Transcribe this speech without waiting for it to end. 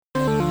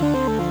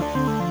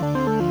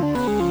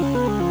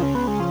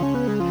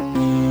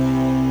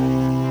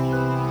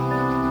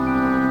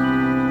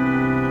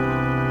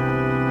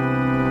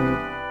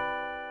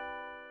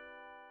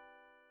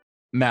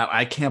Matt,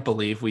 I can't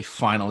believe we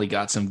finally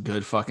got some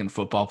good fucking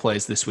football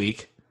plays this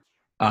week.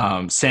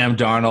 Sam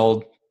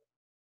Darnold,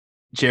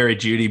 Jerry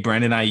Judy,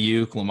 Brandon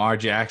Ayuk, Lamar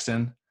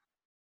Jackson.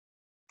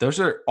 Those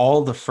are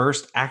all the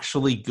first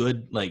actually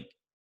good, like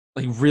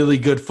really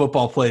good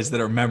football plays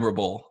that are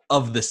memorable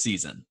of the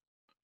season.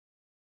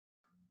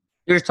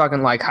 You're just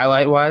talking like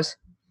highlight wise,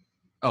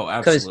 Oh,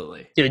 because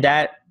absolutely. dude,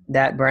 that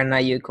Brandon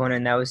Ayuk one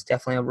and that was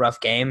definitely a rough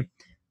game,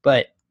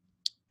 but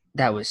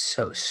that was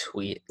so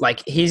sweet.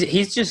 Like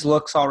he's just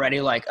looks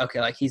already like okay,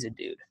 like he's a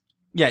dude.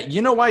 Yeah,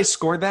 you know why he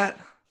scored that?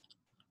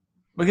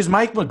 Because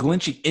Mike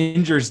McGlinchey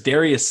injures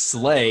Darius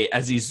Slay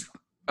as he's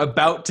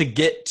about to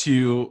get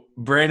to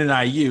Brandon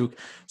Ayuk.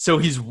 So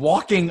he's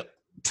walking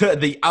to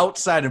the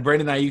outside, and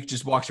Brandon Ayuk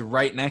just walks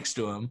right next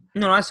to him.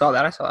 No, I saw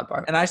that. I saw that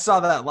part. And I saw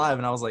that live,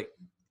 and I was like,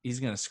 he's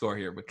going to score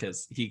here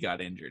because he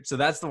got injured. So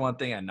that's the one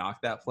thing I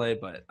knocked that play.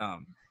 But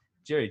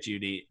Jerry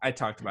Judy, I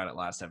talked about it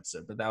last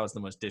episode, but that was the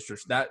most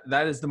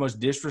that is the most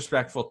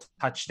disrespectful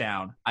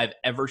touchdown I've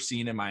ever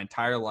seen in my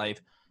entire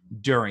life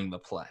during the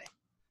play.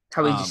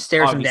 How he just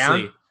stares him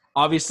down.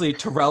 Obviously,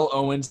 Terrell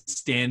Owens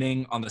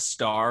standing on the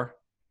star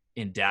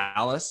in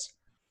Dallas.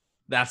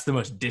 That's the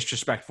most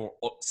disrespectful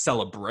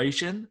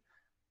celebration.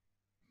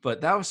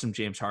 But that was some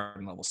James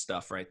Harden level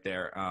stuff right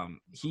there.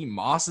 He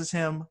mosses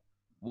him,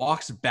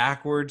 walks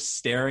backwards,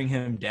 staring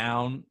him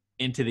down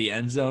into the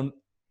end zone,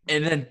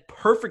 and then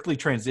perfectly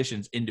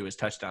transitions into his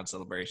touchdown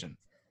celebration.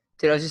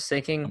 Dude, I was just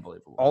thinking,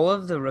 all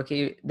of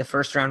the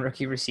first round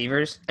rookie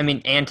receivers, I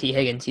mean, and T.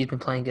 Higgins, he's been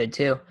playing good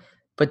too,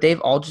 but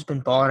they've all just been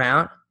balling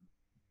out.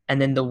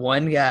 And then the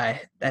one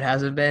guy that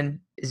hasn't been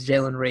is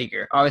Jalen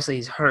Reagor. Obviously,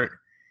 he's hurt.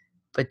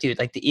 But, dude,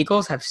 like, the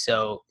Eagles have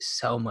so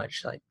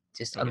much, like,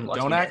 just unluckiness.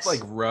 Don't act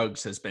like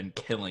Ruggs has been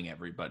killing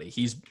everybody.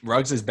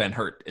 Ruggs has been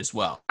hurt as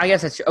well. I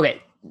guess that's true.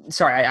 Okay,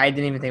 sorry, I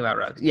didn't even think about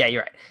Ruggs. Yeah,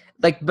 you're right.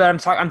 Like,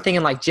 but I'm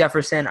thinking, like,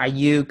 Jefferson,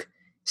 Ayuk,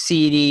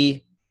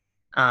 CD,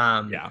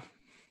 yeah.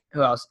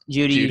 Who else?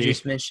 Judy, you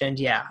just mentioned.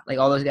 Yeah, like,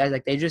 all those guys,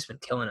 like, they've just been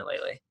killing it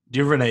lately.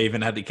 Duvernay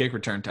even had the kick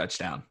return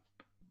touchdown.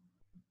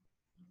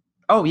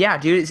 Oh, yeah,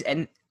 dude.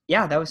 And,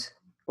 yeah, that was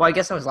 – well, I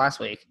guess that was last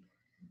week.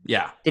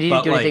 Yeah. Did he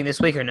do anything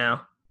this week or no?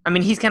 I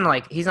mean, he's kind of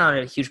like he's not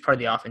a huge part of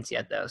the offense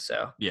yet, though.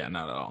 So yeah,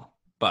 not at all.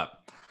 But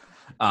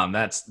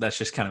that's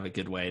just kind of a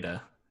good way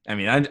to. I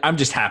mean, I'm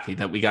just happy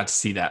that we got to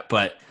see that.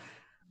 But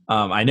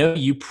I know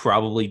you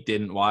probably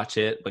didn't watch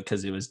it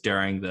because it was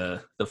during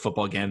the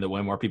football game that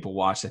way more people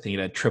watched. I think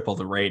it had triple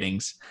the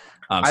ratings.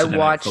 I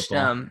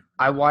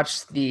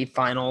watched the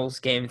finals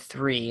game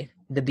 3,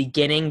 the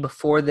beginning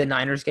before the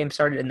Niners game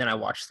started, and then I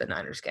watched the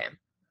Niners game.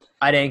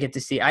 I didn't get to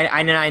see.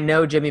 I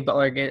know Jimmy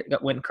Butler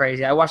went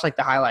crazy. I watched like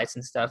the highlights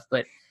and stuff,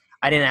 but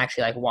I didn't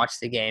actually like watch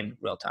the game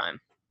real time.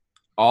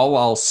 All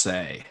I'll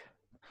say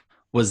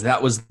was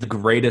that was the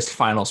greatest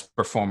finals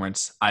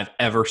performance I've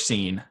ever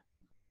seen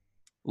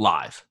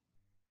live.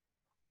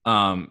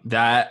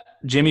 That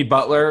Jimmy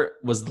Butler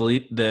was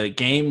the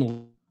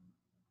game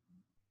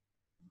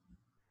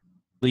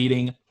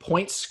leading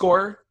point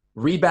scorer,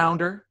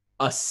 rebounder,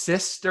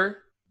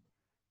 assister,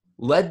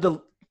 led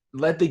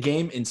the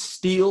game in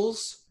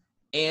steals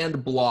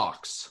and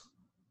blocks.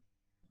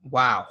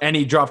 Wow. And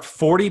he dropped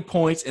 40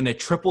 points in a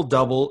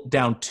triple-double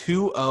down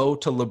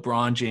 2-0 to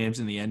LeBron James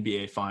in the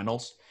NBA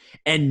Finals.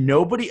 And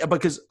nobody –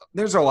 because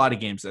there's a lot of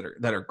games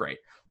that are great.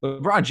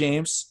 LeBron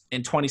James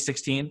in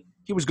 2016,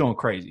 he was going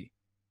crazy.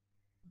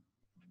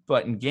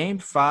 But in Game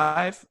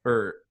 5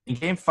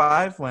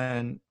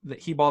 when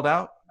he balled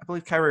out, I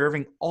believe Kyrie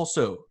Irving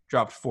also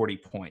dropped 40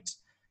 points.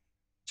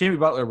 Jimmy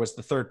Butler was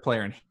the third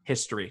player in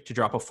history to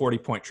drop a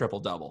 40-point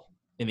triple-double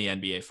in the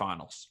NBA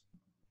Finals,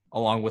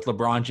 along with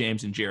LeBron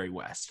James and Jerry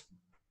West.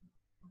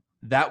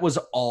 That was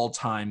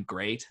all-time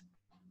great,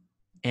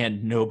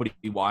 and nobody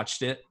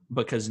watched it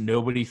because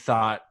nobody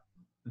thought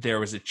there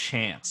was a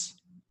chance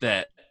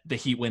that the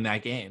Heat win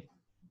that game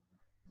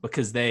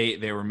because they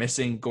were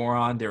missing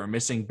Goran, they were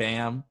missing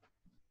Bam.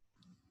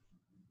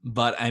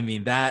 But I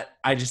mean that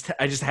I just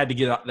had to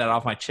get that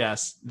off my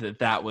chest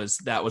that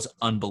was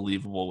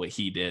unbelievable what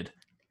he did.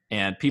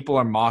 And people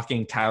are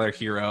mocking Tyler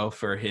Hero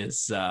for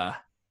his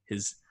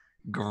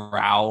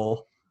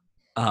growl.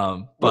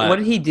 But what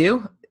did he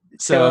do?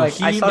 So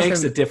he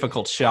makes a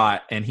difficult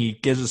shot, and he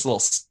gives us a little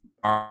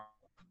snarl.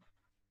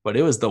 But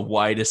it was the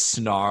whitest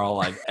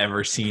snarl I've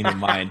ever seen in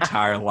my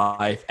entire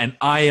life, and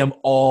I am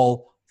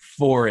all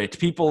for it.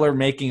 People are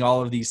making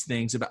all of these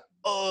things about,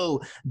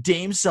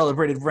 Dame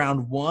celebrated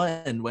round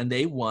 1 when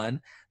they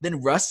won,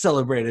 then Russ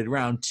celebrated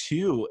round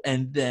 2,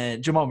 and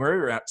then Jamal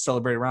Murray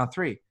celebrated round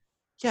 3.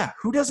 Yeah,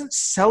 who doesn't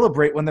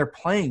celebrate when they're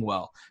playing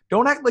well?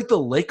 Don't act like the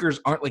Lakers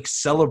aren't like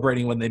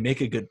celebrating when they make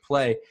a good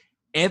play.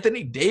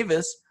 Anthony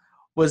Davis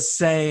was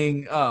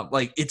saying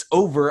like it's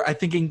over, I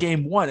think in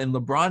game 1, and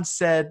LeBron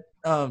said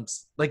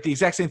like the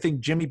exact same thing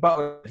Jimmy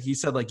Butler. He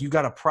said like you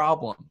got a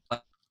problem.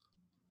 Like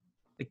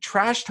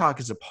trash talk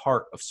is a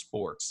part of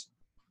sports.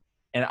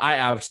 And I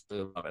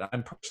absolutely love it.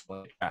 I'm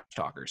personally a trash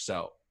talker,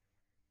 so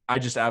I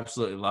just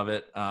absolutely love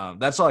it.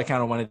 That's all I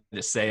kind of wanted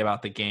to say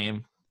about the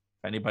game.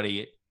 If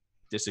anybody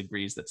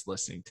disagrees that's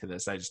listening to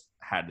this, I just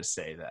had to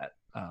say that.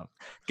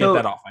 get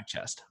that off my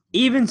chest.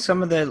 Even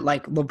some of the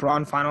like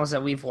LeBron finals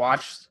that we've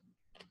watched,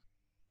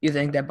 you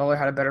think that Butler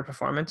had a better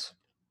performance?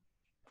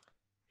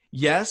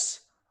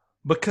 Yes,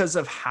 because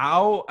of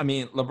how, I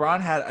mean,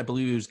 LeBron had, I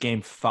believe it was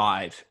game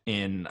 5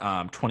 in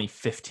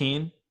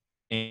 2015.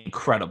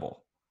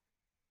 Incredible.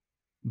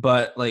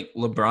 But like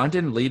LeBron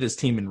didn't lead his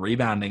team in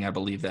rebounding, I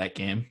believe, that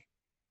game.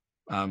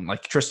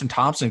 Like Tristan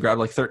Thompson grabbed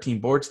like 13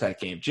 boards that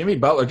game. Jimmy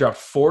Butler dropped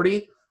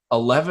 40,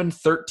 11,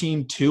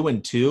 13, 2,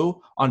 and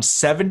 2 on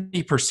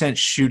 70%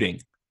 shooting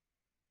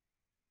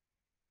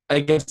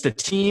against a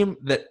team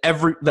that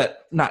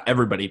not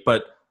everybody,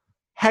 but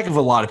heck of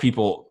a lot of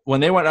people,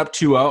 when they went up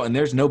 2-0 and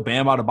there's no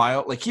Bam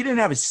Adebayo, like he didn't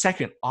have his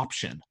second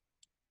option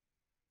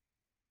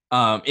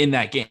in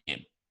that game.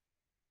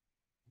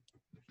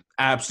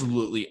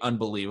 Absolutely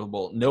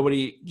unbelievable.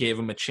 Nobody gave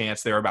him a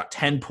chance. They were about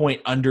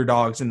 10-point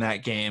underdogs in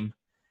that game,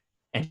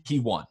 and he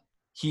won.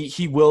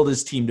 He willed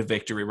his team to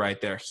victory right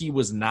there. He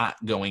was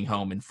not going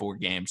home in 4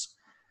 games.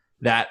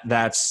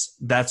 That's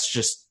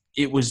just,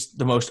 it was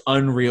the most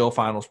unreal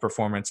finals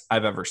performance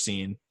I've ever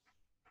seen,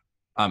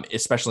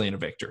 especially in a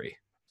victory.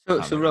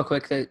 So real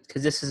quick,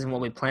 because this isn't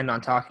what we planned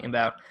on talking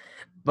about,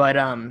 but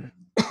do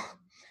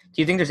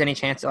you think there's any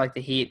chance that like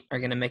the Heat are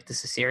going to make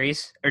this a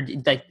series, or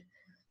like?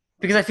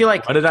 Because I feel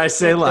like – what did I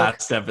say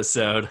last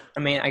episode? I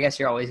mean, I guess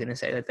you're always going to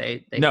say that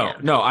they No,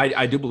 can.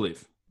 I do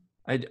believe.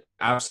 I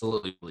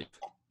absolutely believe.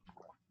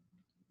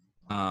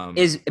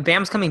 Is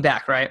Bam's coming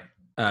back, right?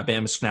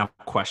 Bam's now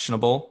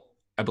questionable.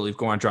 I believe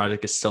Goran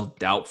Dragic is still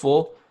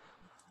doubtful.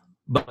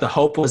 But the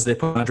hope was they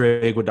put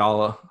Andre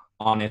Iguodala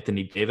on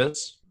Anthony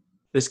Davis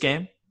this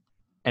game,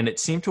 and it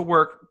seemed to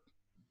work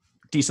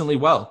decently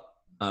well.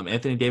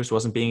 Anthony Davis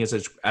wasn't being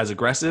as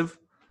aggressive.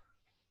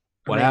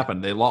 What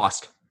happened? They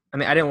lost. I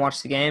mean, I didn't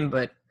watch the game,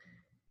 but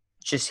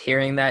just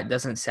hearing that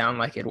doesn't sound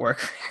like it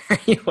worked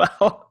very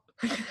well.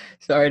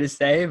 Sorry to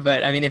say,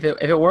 but I mean, if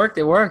it worked,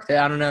 it worked.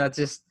 I don't know. That's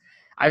just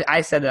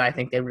I said that I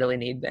think they really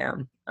need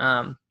Bam.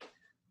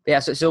 Yeah.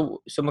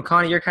 So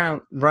McConnell, you're kind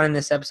of running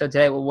this episode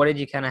today. Well, what did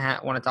you kind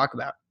of want to talk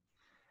about?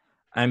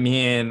 I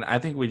mean, I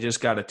think we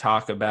just got to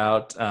talk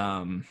about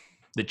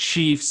the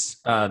Chiefs.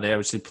 They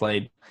obviously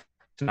played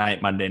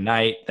tonight, Monday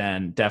night.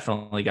 Then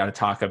definitely got to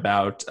talk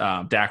about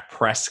Dak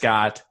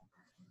Prescott.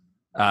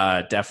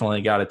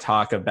 Definitely got to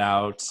talk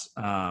about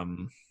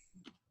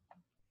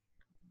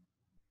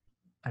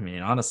I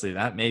mean, honestly,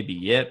 that may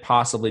be it.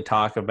 Possibly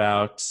talk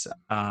about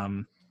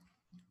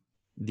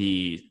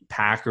the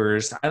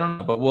Packers. I don't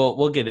know, but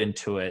we'll get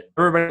into it.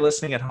 Everybody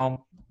listening at home,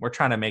 we're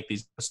trying to make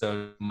these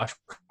episodes much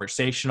more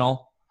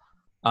conversational,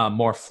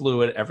 more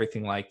fluid,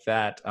 everything like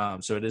that.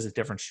 So it is a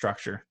different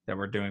structure that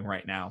we're doing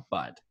right now,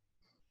 but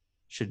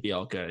should be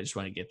all good. I just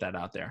want to get that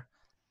out there.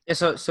 Yeah.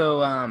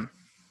 So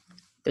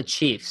the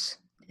Chiefs,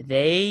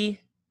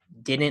 they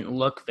didn't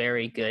look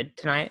very good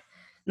tonight.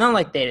 Not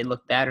like they didn't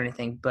look bad or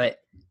anything, but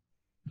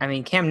I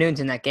mean, Cam Newton's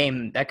in that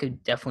game. That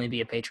could definitely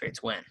be a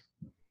Patriots win.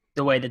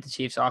 The way that the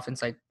Chiefs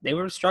offense, like they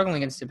were struggling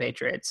against the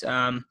Patriots.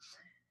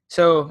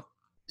 So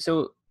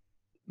McConnell,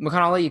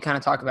 I'll let you kind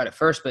of talk about it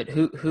first, but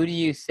who do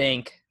you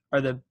think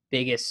are the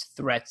biggest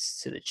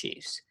threats to the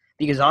Chiefs?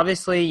 Because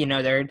obviously, you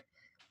know, they're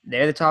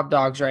the top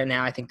dogs right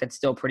now. I think that's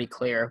still pretty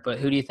clear. But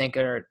who do you think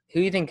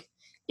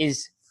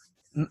is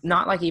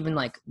not like even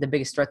like the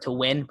biggest threat to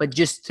win, but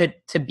just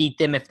to beat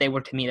them if they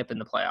were to meet up in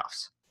the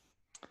playoffs?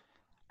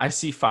 I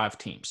see 5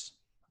 teams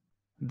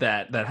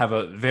that have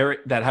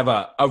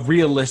a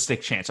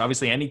realistic chance.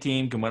 Obviously, any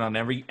team can win on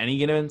any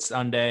given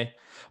Sunday,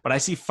 but I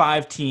see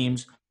 5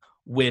 teams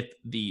with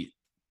the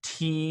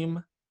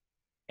team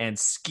and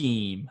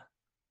scheme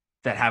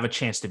that have a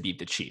chance to beat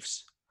the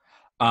Chiefs.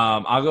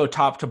 I'll go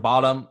top to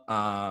bottom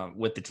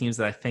with the teams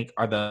that I think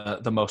are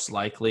the most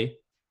likely.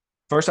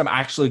 First, I'm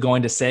actually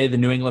going to say the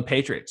New England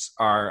Patriots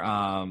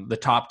are the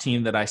top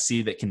team that I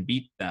see that can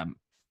beat them.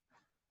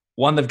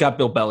 One, they've got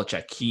Bill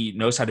Belichick. He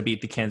knows how to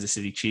beat the Kansas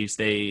City Chiefs.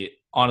 They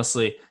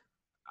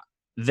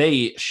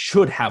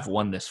should have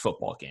won this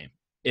football game.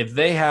 If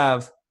they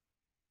have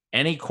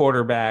any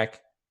quarterback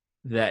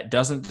that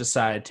doesn't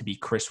decide to be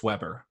Chris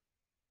Webber,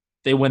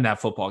 they win that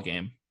football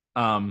game.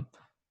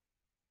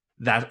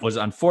 That was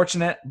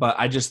unfortunate, but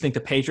I just think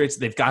the Patriots,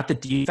 they've got the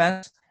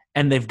defense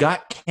and they've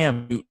got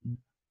Cam Newton,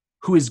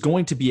 who is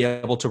going to be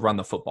able to run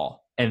the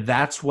football. And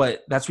that's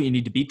what you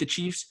need to beat the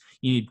Chiefs.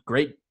 You need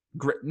great,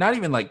 not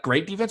even like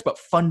great defense, but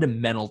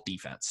fundamental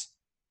defense.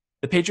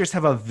 The Patriots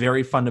have a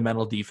very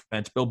fundamental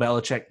defense. Bill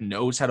Belichick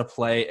knows how to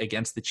play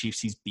against the Chiefs.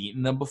 He's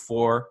beaten them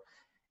before.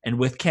 And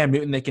with Cam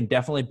Newton, they can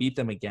definitely beat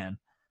them again.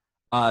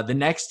 The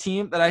next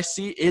team that I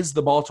see is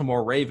the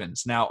Baltimore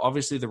Ravens. Now,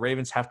 obviously, the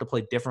Ravens have to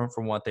play different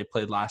from what they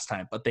played last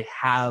time, but they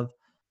have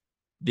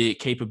the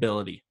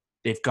capability.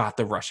 They've got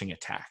the rushing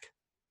attack.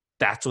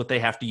 That's what they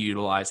have to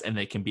utilize, and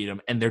they can beat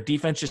them. And their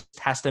defense just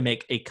has to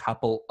make a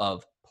couple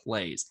of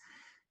plays.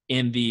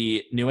 In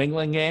the New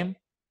England game,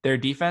 their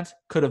defense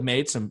could have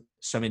made some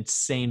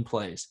insane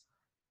plays.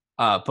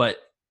 But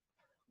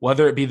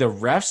whether it be the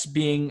refs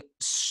being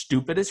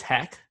stupid as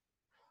heck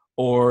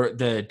or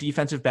the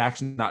defensive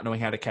backs not knowing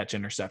how to catch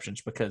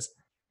interceptions, because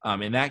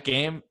in that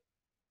game,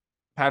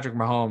 Patrick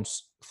Mahomes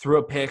threw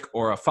a pick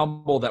or a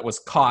fumble that was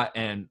caught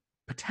and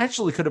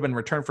potentially could have been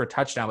returned for a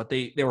touchdown, but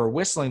they were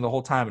whistling the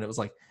whole time, and it was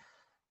like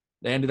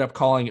they ended up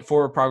calling it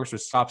forward progress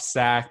with stop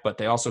sack, but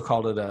they also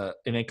called it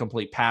an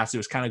incomplete pass. It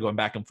was kind of going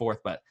back and forth,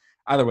 but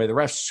either way, the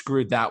refs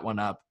screwed that one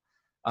up.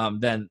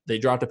 Then they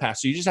dropped a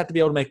pass. So you just have to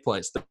be able to make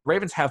plays. The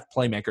Ravens have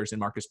playmakers in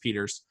Marcus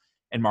Peters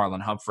and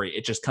Marlon Humphrey.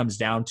 It just comes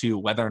down to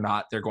whether or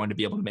not they're going to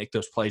be able to make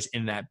those plays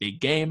in that big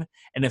game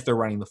and if they're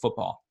running the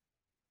football.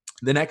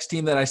 The next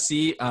team that I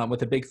see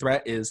with a big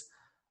threat is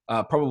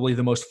probably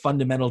the most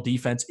fundamental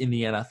defense in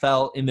the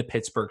NFL in the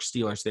Pittsburgh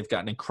Steelers. They've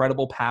got an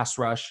incredible pass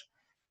rush,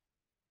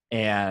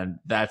 and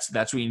that's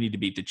what you need to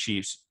beat the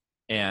Chiefs.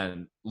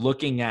 And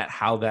looking at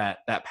how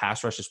that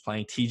pass rush is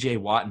playing, TJ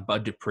Watt and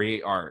Bud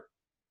Dupree are,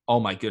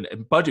 oh my goodness.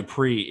 Bud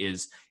Dupree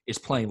is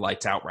playing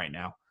lights out right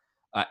now.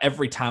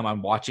 Every time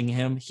I'm watching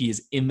him, he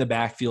is in the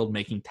backfield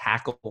making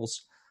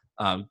tackles,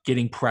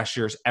 getting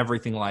pressures,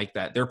 everything like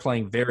that. They're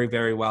playing very,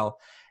 very well.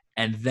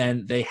 And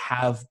then they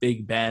have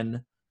Big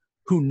Ben,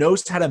 who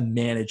knows how to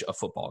manage a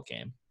football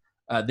game.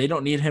 They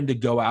don't need him to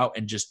go out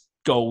and just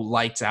go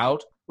lights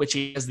out, which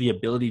he has the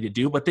ability to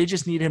do, but they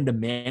just need him to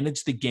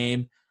manage the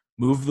game,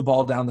 move the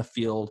ball down the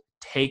field,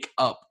 take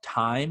up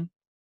time,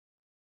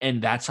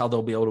 and that's how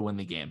they'll be able to win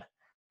the game.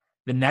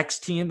 The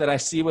next team that I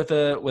see with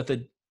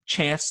a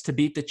chance to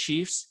beat the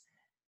Chiefs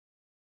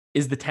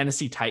is the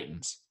Tennessee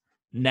Titans.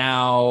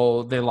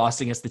 Now, they lost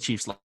against the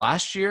Chiefs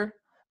last year,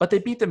 but they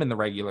beat them in the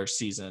regular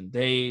season.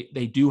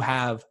 They do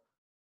have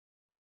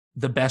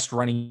the best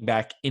running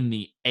back in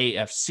the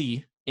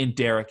AFC in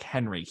Derrick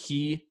Henry.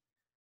 He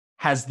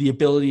has the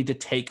ability to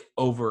take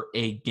over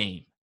a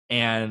game.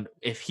 And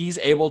if he's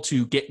able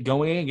to get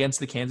going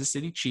against the Kansas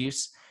City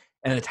Chiefs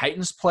and the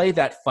Titans play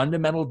that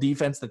fundamental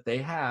defense that they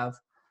have,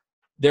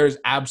 there's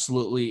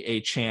absolutely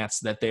a chance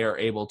that they are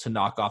able to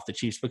knock off the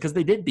Chiefs because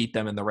they did beat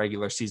them in the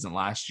regular season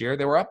last year.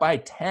 They were up by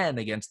 10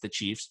 against the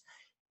Chiefs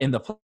in the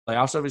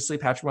playoffs. Obviously,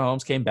 Patrick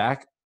Mahomes came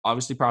back.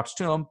 Obviously, props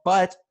to him.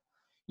 But,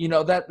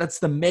 that's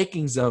the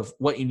makings of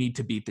what you need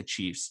to beat the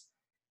Chiefs.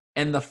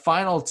 And the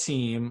final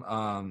team,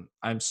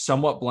 I'm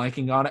somewhat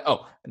blanking on it.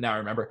 Oh, now I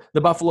remember.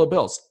 The Buffalo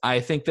Bills. I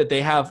think that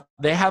they have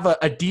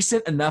a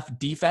decent enough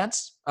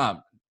defense.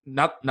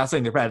 Not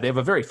saying they're bad. They have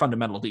a very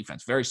fundamental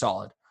defense, very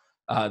solid.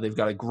 They've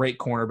got a great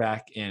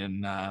cornerback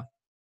in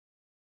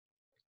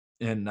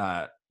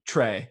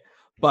Trey,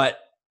 but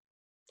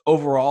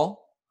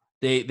overall,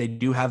 they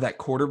do have that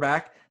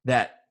quarterback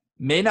that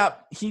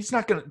he's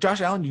not going to,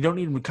 Josh Allen, you don't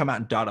need him to come out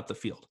and dot up the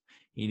field.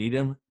 You need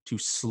him to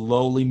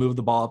slowly move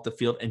the ball up the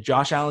field, and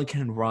Josh Allen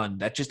can run.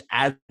 That just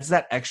adds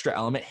that extra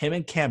element. Him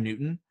and Cam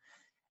Newton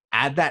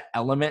add that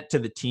element to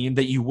the team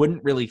that you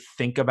wouldn't really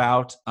think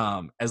about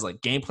as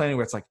like game planning,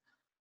 where it's like,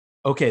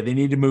 okay, they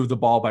need to move the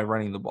ball by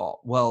running the ball.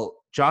 Well,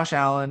 Josh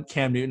Allen,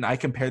 Cam Newton, I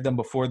compared them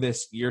before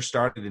this year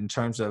started in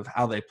terms of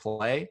how they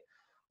play.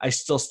 I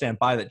still stand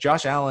by that.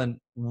 Josh Allen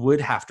would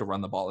have to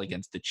run the ball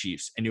against the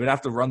Chiefs, and he would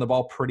have to run the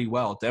ball pretty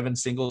well. Devin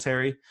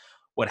Singletary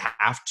would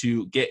have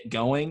to get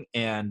going,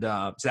 and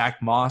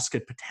Zach Moss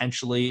could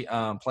potentially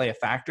play a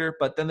factor.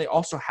 But then they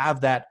also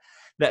have that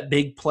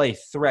big play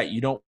threat.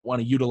 You don't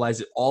want to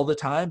utilize it all the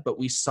time, but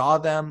we saw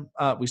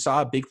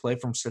a big play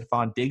from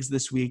Stephon Diggs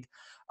this week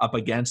up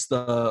against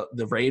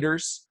the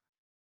Raiders.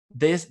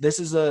 This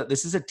is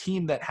a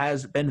team that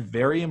has been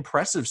very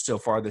impressive so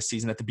far this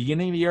season. At the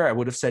beginning of the year, I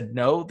would have said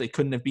no, they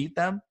couldn't have beat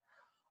them.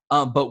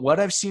 But what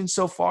I've seen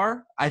so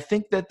far, I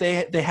think that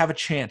they have a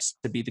chance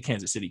to beat the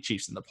Kansas City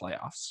Chiefs in the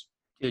playoffs.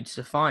 Dude,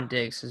 Stephon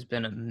Diggs has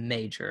been a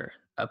major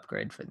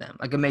upgrade for them,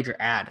 like a major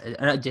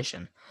an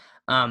addition.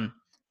 And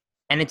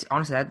it's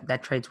honestly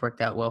that trade's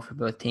worked out well for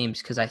both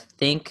teams because I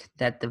think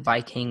that the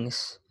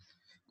Vikings,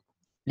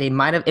 it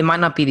might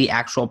not be the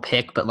actual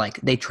pick, but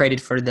like they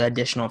traded for the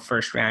additional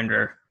first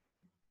rounder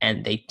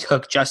and they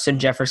took Justin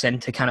Jefferson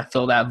to kind of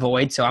fill that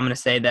void. So I'm going to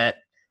say that,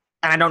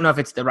 and I don't know if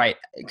it's the right,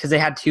 because they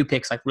had two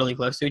picks like really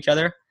close to each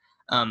other.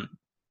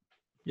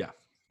 Yeah.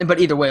 But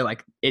either way,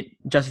 like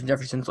Justin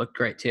Jefferson's looked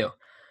great too.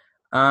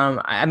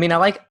 I mean, I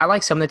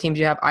like some of the teams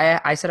you have.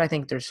 I said I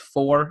think there's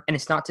 4, and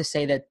it's not to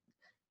say that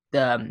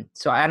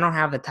so I don't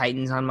have the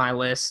Titans on my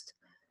list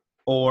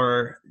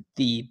or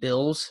the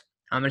Bills.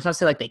 It's not to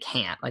say like they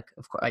can't, like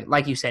of course,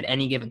 like you said,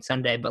 any given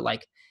Sunday, but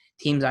like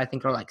teams I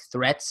think are like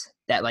threats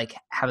that like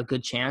have a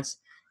good chance.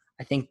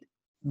 I think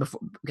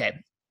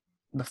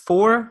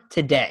before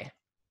today,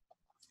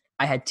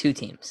 I had 2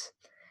 teams.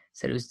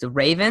 So it was the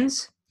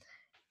Ravens,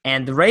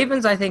 and the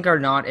Ravens I think are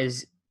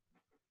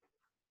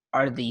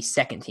the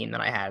second team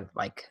that I had.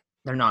 Like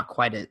they're not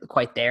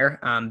quite there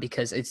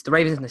because it's the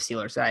Ravens and the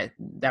Steelers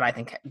that I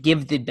think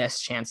give the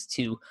best chance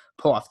to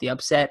pull off the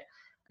upset.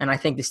 And I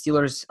think the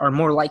Steelers are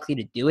more likely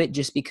to do it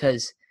just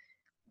because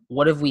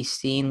what have we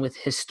seen with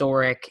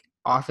historic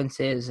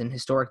offenses and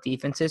historic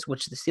defenses,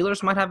 which the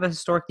Steelers might have a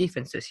historic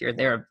defense this year.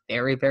 They're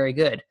very, very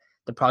good.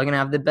 They're probably going to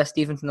have the best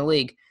defense in the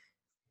league.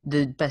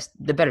 The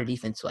better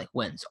defense like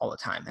wins all the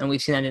time. And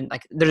we've seen that in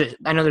like,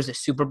 I know there's a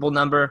Super Bowl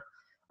number.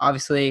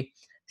 Obviously,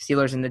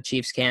 Steelers and the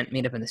Chiefs can't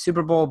meet up in the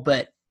Super Bowl,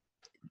 but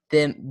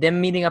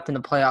them meeting up in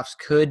the playoffs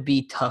could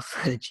be tough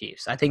for the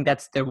Chiefs. I think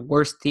that's their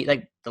worst team,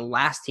 like the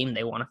last team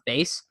they want to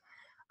face.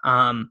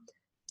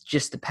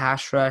 Just the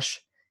pass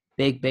rush,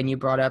 Big Ben you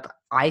brought up.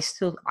 I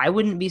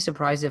wouldn't be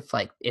surprised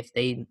if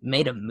they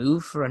made a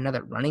move for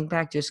another running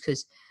back, just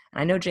because.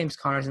 I know James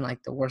Conner isn't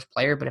like the worst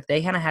player, but if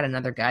they kind of had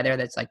another guy there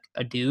that's like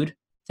a dude, if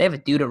they have a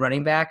dude at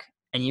running back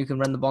and you can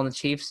run the ball in the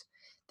Chiefs,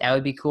 that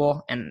would be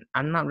cool. And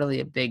I'm not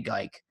really a big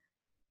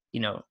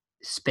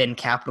spend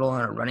capital on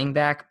a running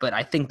back, but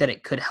I think that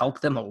it could help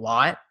them a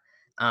lot.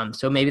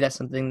 So maybe that's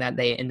something that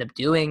they end up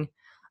doing.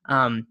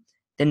 Then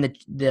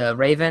the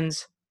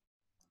Ravens,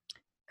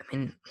 I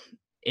mean,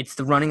 it's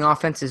the running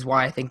offense is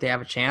why I think they have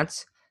a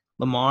chance.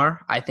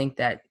 Lamar, I think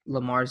that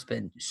Lamar's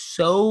been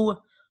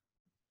so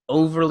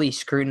overly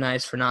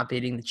scrutinized for not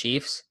beating the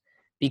Chiefs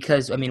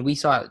because, I mean, we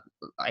saw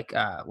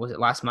was it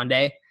last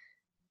Monday?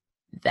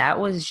 That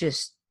was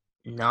just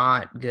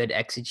not good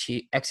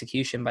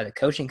execution by the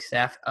coaching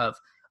staff of,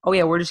 oh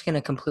yeah, we're just going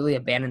to completely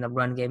abandon the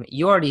run game.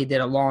 You already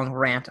did a long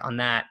rant on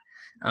that.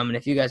 And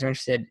if you guys are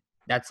interested,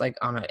 that's like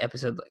on an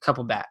episode, a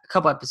couple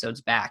episodes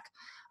back.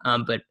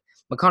 But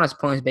McConnell's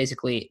point is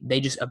basically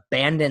they just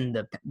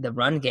abandoned the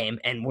run game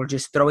and were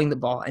just throwing the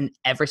ball. And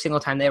every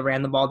single time they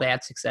ran the ball, they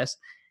had success.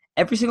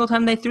 Every single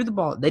time they threw the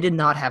ball, they did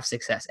not have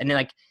success. And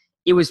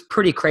it was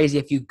pretty crazy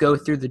if you go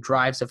through the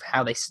drives of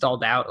how they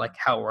stalled out, like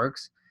how it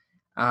works.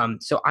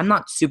 So I'm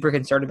not super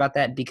concerned about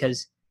that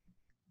because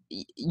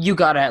you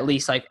got to at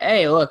least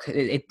hey, look,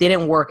 it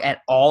didn't work at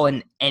all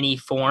in any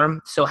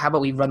form. So how about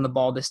we run the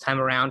ball this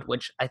time around,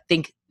 which I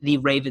think the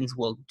Ravens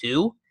will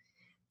do.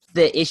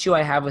 The issue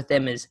I have with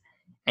them is,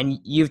 and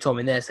you've told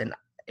me this, and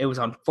it was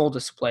on full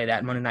display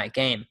that Monday night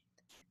game,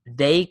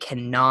 they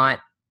cannot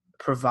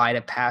provide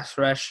a pass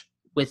rush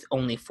with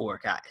only 4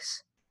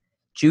 guys.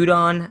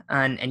 Judon,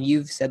 and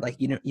you've said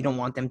you don't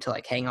want them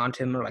to hang on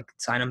to him or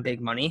sign him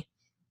big money.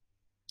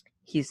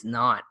 He's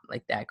not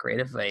that great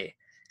of a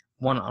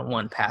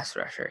one-on-one pass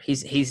rusher.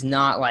 He's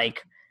not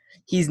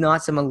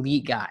some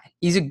elite guy.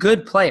 He's a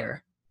good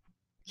player.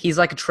 He's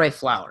like a Trey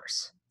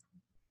Flowers.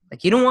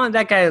 You don't want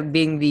that guy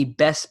being the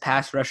best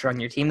pass rusher on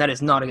your team. That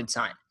is not a good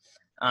sign.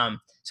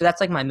 So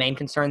that's my main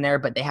concern there.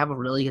 But they have a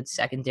really good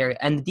secondary,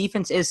 and the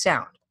defense is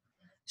sound.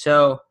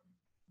 So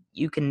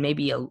you can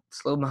maybe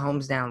slow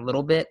Mahomes down a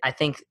little bit. I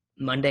think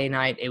Monday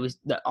night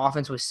the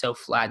offense was so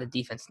flat, the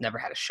defense never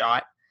had a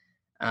shot.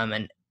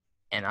 And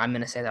I'm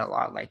going to say that a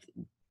lot.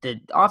 The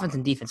offense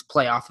and defense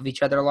play off of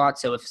each other a lot.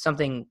 So if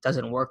something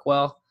doesn't work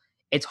well,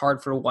 it's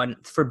hard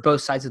for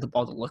both sides of the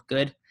ball to look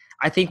good.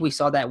 I think we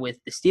saw that with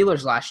the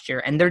Steelers last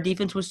year, and their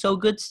defense was so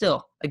good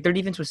still. Their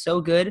defense was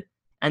so good,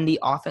 and the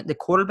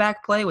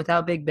quarterback play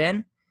without Big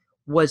Ben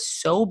was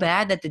so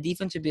bad that the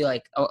defense would be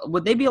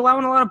would they be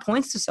allowing a lot of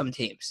points to some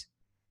teams?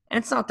 And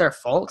it's not their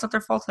fault. It's not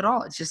their fault at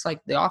all. It's just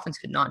the offense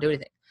could not do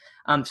anything.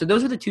 So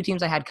those were the 2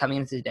 teams I had coming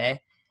into the day.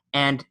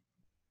 And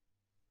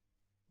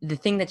the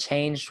thing that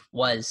changed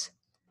was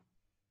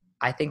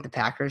I think the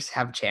Packers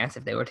have a chance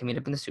if they were to meet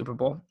up in the Super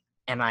Bowl.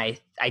 And I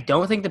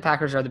don't think the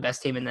Packers are the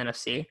best team in the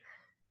NFC,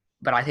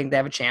 but I think they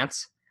have a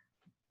chance.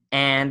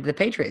 And the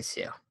Patriots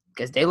do,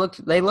 because they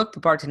looked the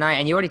part tonight.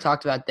 And you already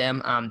talked about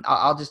them.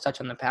 I'll just touch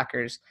on the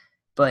Packers.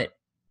 But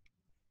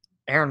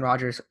Aaron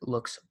Rodgers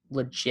looks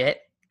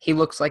legit. He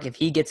looks like if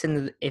he gets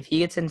into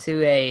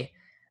a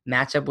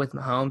matchup with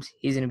Mahomes,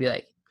 he's going to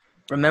be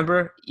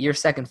remember, you're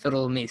second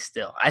fiddle to me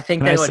still. I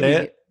think that's what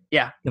he's –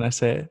 yeah. Can I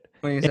say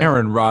it?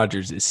 Aaron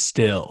Rodgers is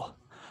still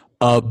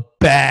a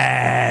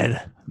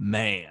bad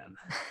man.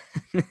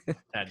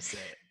 Had to say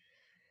it.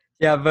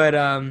 Yeah, but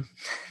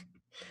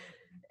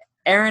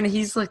Aaron,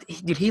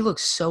 he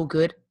looks so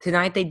good.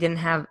 Tonight they didn't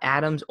have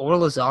Adams or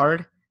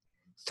Lazard.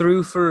 I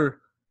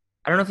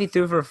think he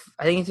threw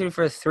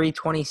for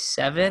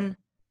 327,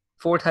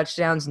 4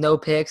 touchdowns, no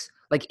picks,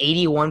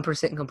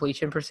 81%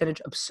 completion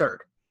percentage.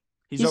 Absurd.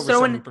 He's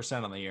over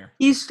 70% on the year.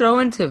 He's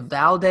throwing to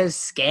Valdez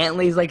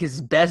Scantling,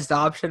 his best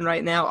option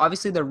right now.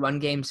 Obviously, their run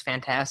game's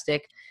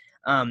fantastic.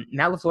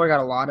 Matt LaFleur got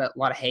a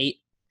lot of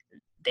hate.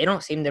 They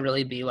don't seem to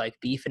really be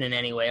beefing in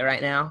any way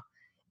right now,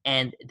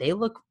 and they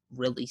look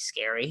really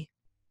scary.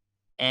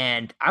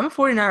 And I'm a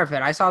 49er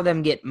fan. I saw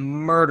them get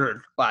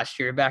murdered last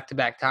year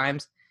back-to-back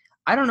times.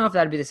 I don't know if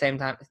that'd be the same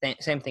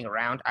thing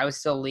around. I would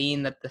still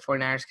lean that the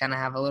 49ers kind of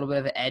have a little bit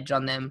of an edge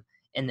on them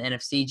in the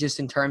NFC, just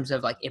in terms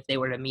of if they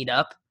were to meet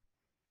up.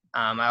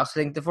 I also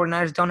think the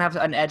 49ers don't have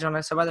an edge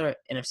on some other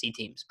NFC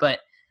teams. But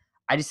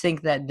I just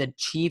think that the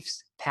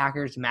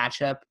Chiefs-Packers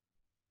matchup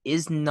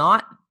is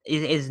not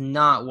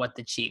what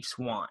the Chiefs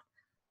want.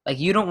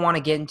 You don't want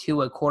to get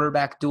into a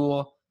quarterback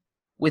duel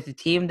with a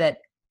team that,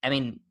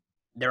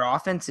 their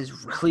offense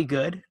is really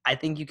good. I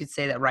think you could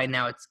say that right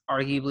now it's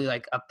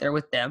arguably up there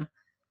with them,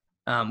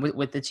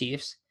 with the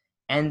Chiefs.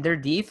 And their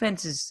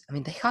defense is,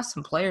 they got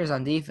some players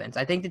on defense.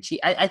 I think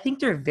I think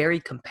they're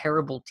very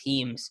comparable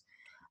teams.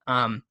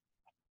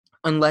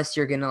 Unless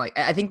you're going to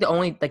I think the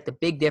only the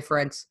big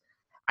difference,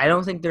 I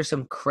don't think there's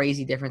some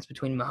crazy difference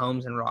between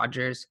Mahomes and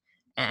Rodgers.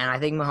 And I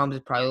think Mahomes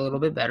is probably a little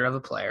bit better of a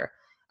player.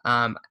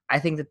 I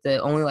think that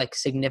the only like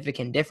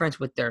significant difference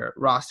with their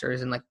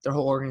rosters and like their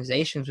whole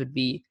organizations would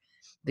be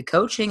the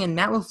coaching. And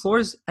Matt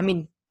LaFleur's, I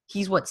mean,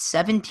 he's what,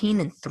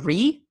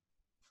 17-3?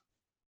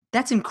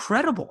 That's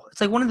incredible.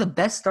 It's like one of the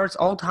best starts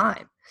all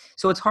time.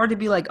 So it's hard to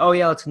be like, oh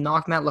yeah, let's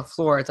knock Matt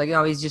LaFleur. It's like,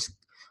 he's just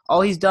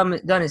all he's done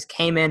is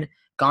came in,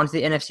 gone to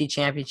the NFC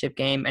Championship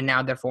game, and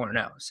now they're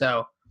 4-0.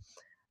 So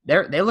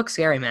they look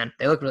scary, man.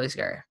 They look really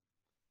scary.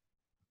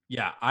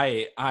 Yeah,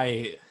 I'm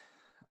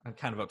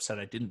kind of upset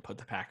I didn't put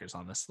the Packers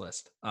on this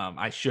list.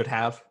 I should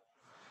have.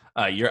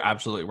 You're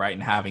absolutely right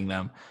in having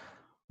them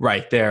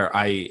right there.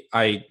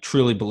 I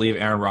truly believe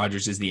Aaron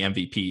Rodgers is the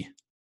MVP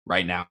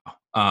right now.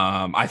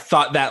 I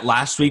thought that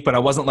last week, but I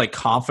wasn't like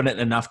confident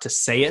enough to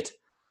say it.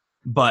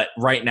 But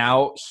right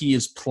now, he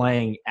is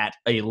playing at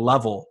a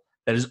level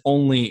that is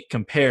only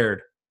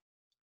compared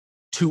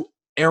to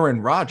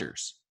Aaron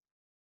Rodgers.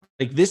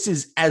 Like, this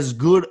is as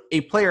good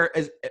a player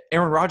as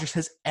Aaron Rodgers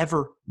has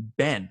ever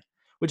been,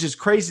 which is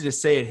crazy to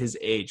say at his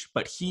age,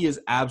 but he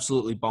is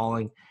absolutely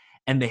balling.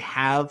 And they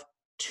have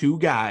two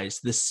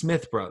guys, the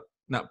Smith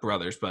not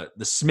brothers, but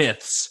the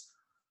Smiths,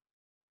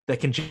 that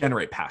can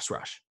generate pass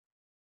rush.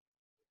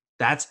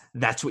 That's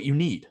what you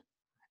need.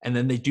 And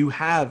then they do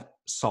have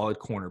solid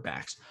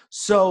cornerbacks.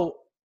 So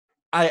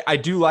I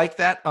do like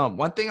that.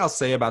 One thing I'll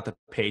say about the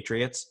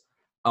Patriots,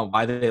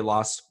 why they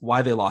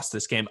lost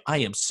this game. I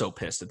am so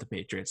pissed at the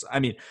Patriots. I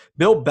mean,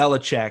 Bill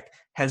Belichick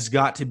has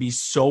got to be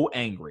so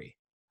angry.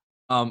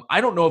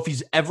 I don't know if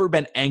he's ever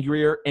been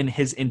angrier in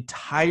his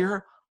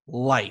entire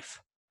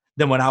life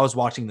than when I was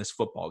watching this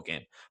football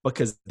game,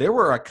 because there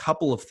were a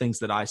couple of things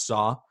that I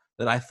saw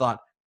that I thought,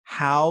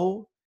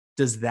 how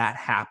does that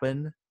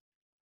happen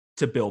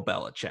to Bill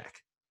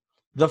Belichick?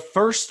 The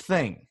first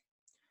thing,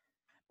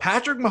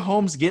 Patrick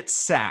Mahomes gets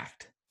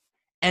sacked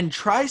and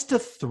tries to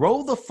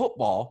throw the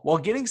football while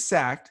getting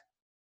sacked,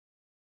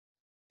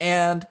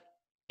 and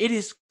it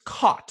is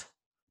caught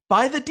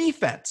by the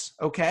defense,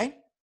 okay?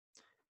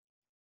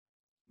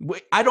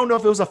 I don't know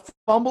if it was a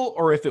fumble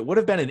or if it would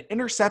have been an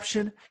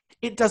interception.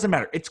 It doesn't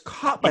matter. It's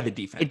caught by the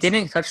defense. It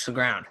didn't touch the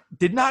ground.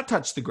 Did not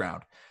touch the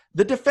ground.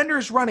 The defender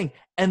is running,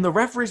 and the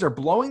referees are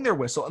blowing their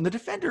whistle, and the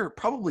defender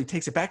probably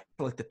takes it back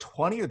to like the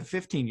 20 or the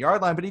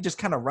 15-yard line, but he just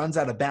kind of runs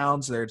out of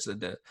bounds. There's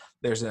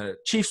a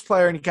Chiefs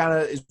player, and he kind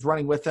of is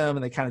running with them,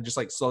 and they kind of just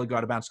like slowly go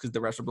out of bounds because the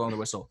refs are blowing the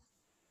whistle.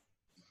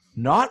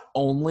 Not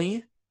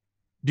only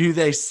do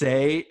they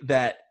say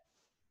that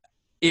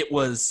it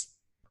was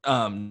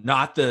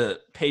not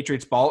the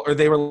Patriots' ball, or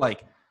they were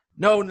like,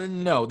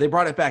 no, they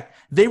brought it back.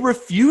 They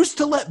refused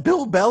to let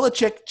Bill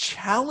Belichick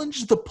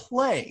challenge the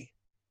play.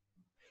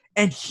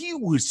 And he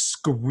was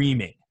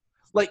screaming.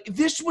 Like,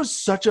 this was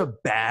such a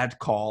bad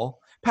call.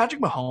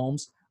 Patrick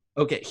Mahomes,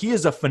 okay, he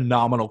is a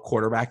phenomenal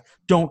quarterback.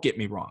 Don't get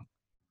me wrong.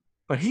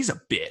 But he's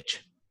a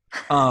bitch.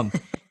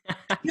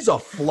 He's a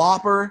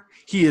flopper.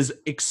 He is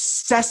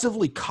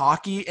excessively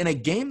cocky in a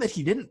game that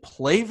he didn't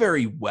play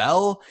very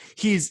well.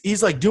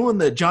 He's like doing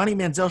the Johnny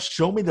Manziel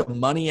show me the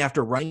money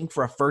after running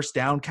for a first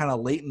down kind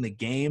of late in the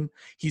game.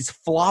 He's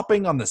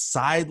flopping on the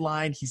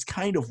sideline. He's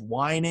kind of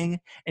whining,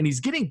 and he's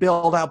getting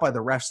bailed out by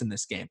the refs in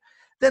this game.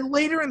 Then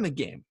later in the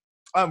game,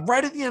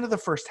 right at the end of the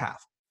first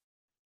half,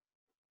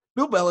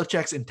 Bill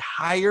Belichick's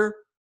entire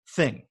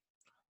thing,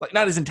 like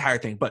not his entire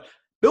thing, but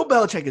Bill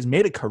Belichick has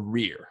made a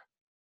career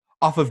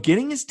off of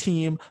getting his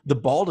team the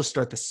ball to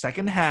start the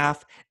second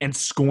half and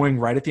scoring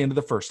right at the end of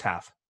the first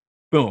half.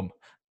 Boom.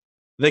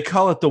 They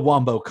call it the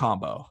Wombo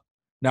combo.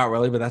 Not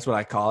really, but that's what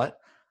I call it.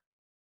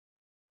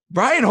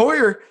 Brian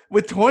Hoyer,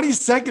 with 20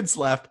 seconds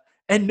left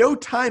and no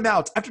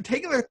timeouts, after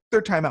taking their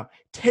third timeout,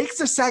 takes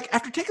a sack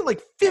after taking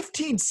like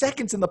 15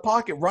 seconds in the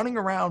pocket, running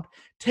around,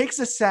 takes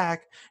a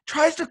sack,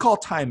 tries to call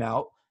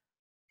timeout.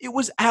 It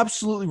was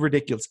absolutely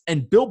ridiculous.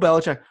 And Bill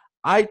Belichick,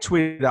 I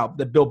tweeted out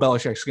that Bill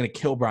Belichick is going to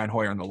kill Brian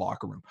Hoyer in the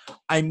locker room.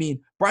 I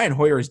mean, Brian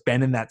Hoyer has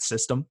been in that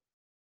system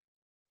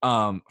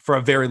for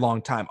a very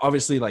long time.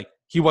 Obviously, like,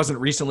 he wasn't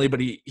recently, but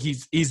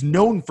he's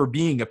known for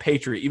being a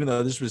Patriot, even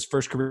though this was his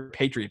first career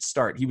Patriot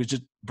start. He was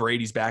just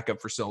Brady's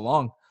backup for so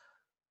long.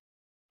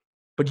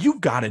 But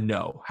you've got to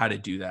know how to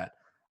do that.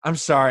 I'm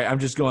sorry, I'm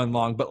just going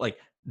long, but like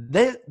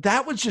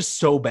that was just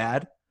so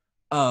bad.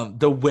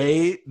 The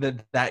way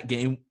that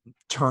game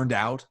turned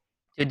out.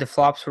 Dude, the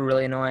flops were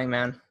really annoying,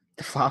 man.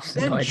 The flops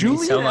annoyed me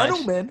Julian so much.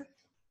 Edelman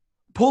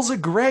pulls a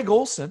Greg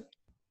Olsen,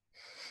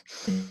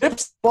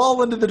 tips the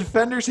ball into the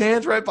defender's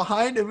hands right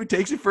behind him, who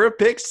takes it for a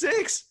pick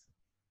six.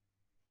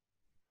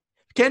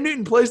 Cam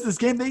Newton plays this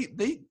game.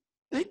 They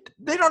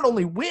not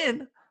only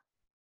win,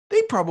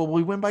 they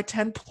probably win by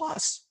 10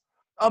 plus.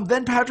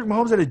 Then Patrick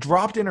Mahomes had a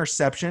dropped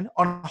interception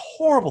on a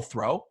horrible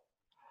throw.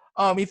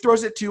 He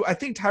throws it to, I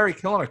think,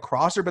 Tyreek Hill on a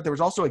crosser, but there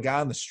was also a guy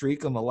on the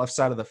streak on the left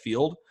side of the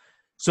field.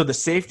 So the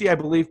safety, I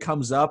believe,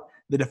 comes up.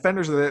 The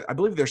defenders are there. I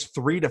believe there's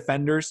 3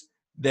 defenders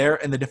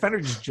there, and the defender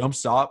just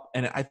jumps up,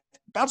 and I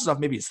bounces off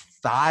maybe his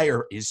thigh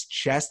or his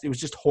chest. It was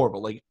just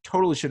horrible. Like,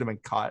 totally should have been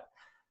caught.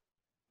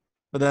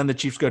 But then the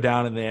Chiefs go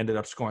down, and they ended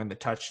up scoring the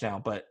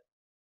touchdown. But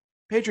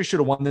Patriots should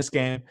have won this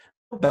game.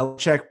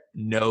 Belichick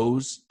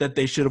knows that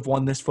they should have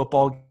won this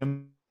football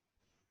game.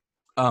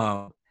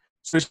 So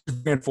it's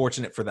very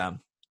unfortunate for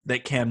them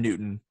that Cam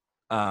Newton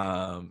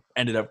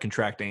ended up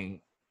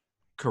contracting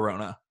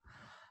corona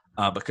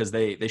because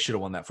they should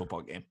have won that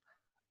football game.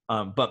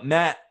 But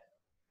Matt,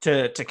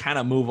 to kind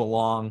of move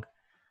along,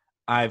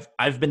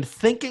 I've been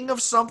thinking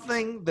of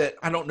something that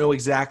I don't know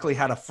exactly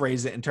how to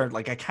phrase it in terms,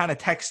 like I kind of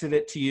texted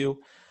it to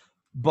you,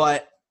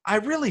 but I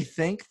really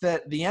think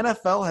that the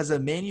NFL has a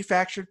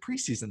manufactured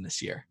preseason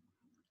this year.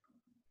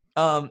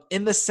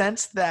 In the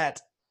sense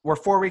that we're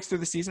 4 weeks through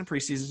the season.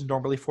 Preseason is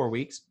normally 4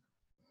 weeks.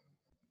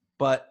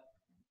 But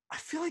I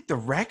feel like the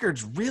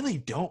records really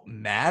don't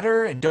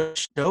matter and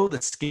don't show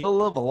the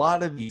skill of a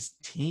lot of these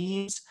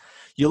teams.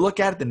 You look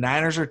at it, the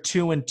Niners are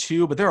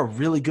 2-2, but they're a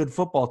really good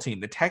football team.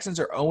 The Texans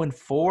are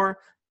 0-4.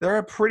 They're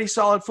a pretty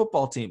solid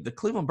football team. The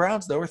Cleveland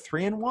Browns, though, are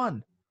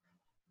 3-1.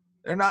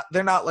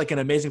 They're not like an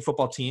amazing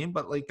football team,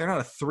 but like they're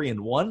not a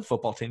 3-1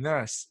 football team.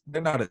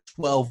 They're not a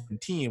 12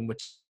 team,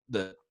 which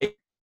the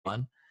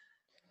 8-1.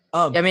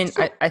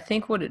 I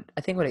think what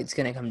it's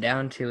going to come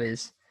down to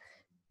is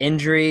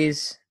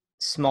injuries,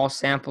 small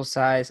sample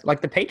size.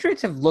 Like the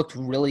Patriots have looked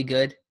really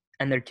good,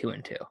 and they're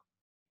 2-2.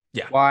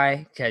 Yeah.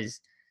 Why?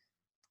 Because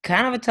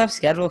kind of a tough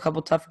schedule, a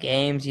couple tough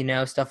games,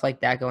 stuff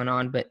like that going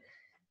on. But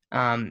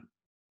I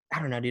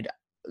don't know, dude.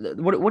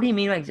 What do you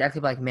mean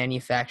exactly by like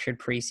manufactured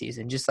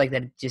preseason? Just like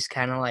that, just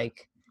kind of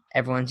like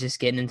everyone's just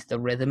getting into the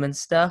rhythm and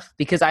stuff?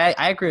 Because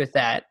I agree with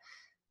that.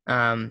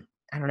 I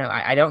don't know.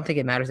 I don't think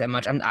it matters that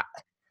much.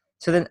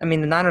 The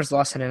Niners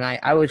lost tonight.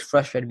 I was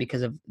frustrated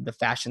because of the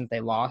fashion that they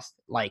lost.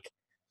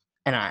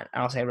 And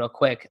I'll say real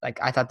quick,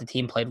 I thought the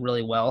team played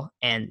really well,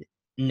 and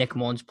Nick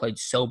Mullins played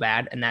so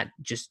bad, and that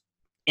just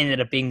ended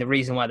up being the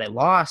reason why they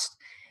lost.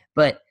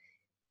 But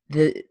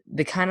the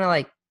kind of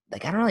I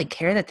don't really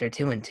care that they're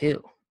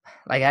 2-2.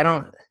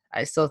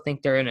 I still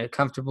think they're in a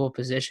comfortable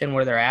position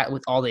where they're at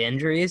with all the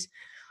injuries.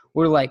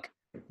 Where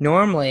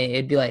normally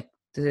it'd be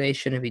they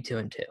shouldn't be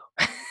 2-2.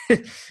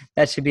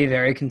 That should be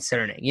very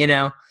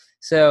concerning,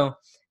 So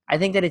I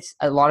think that it's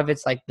a lot of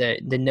it's the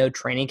no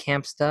training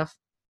camp stuff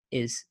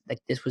is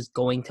this was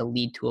going to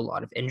lead to a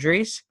lot of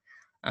injuries.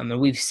 And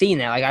we've seen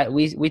that.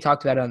 We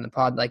talked about it on the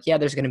pod.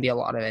 There's going to be a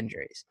lot of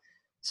injuries.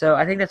 So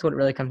I think that's what it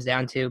really comes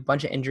down to. A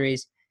bunch of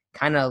injuries,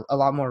 kind of a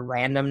lot more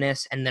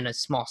randomness, and then a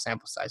small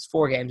sample size.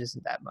 4 games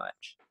isn't that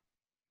much.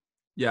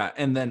 Yeah,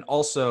 and then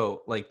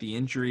also the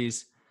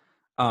injuries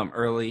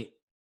early.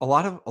 A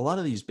lot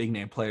of these big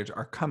name players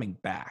are coming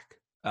back.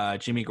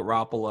 Jimmy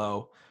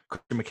Garoppolo,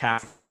 Christian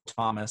McCaffrey,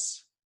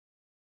 Thomas.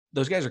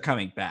 Those guys are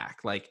coming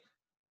back.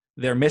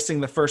 They're missing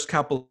the first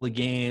couple of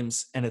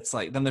games, and it's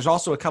then there's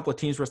also a couple of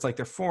teams where it's they're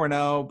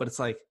 4-0, but it's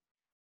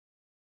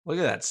look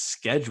at that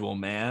schedule,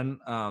 man.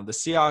 The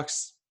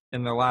Seahawks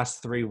in their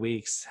last 3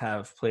 weeks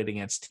have played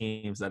against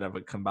teams that have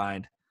a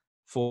combined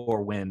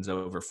 4 wins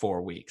over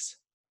 4 weeks.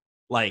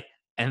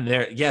 And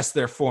they're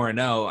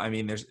 4-0. I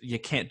mean, you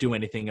can't do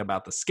anything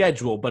about the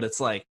schedule, but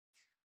it's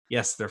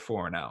yes, they're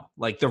 4-0.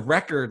 The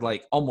record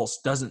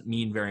almost doesn't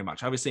mean very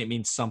much. Obviously, it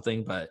means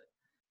something, but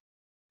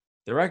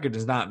the record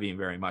does not mean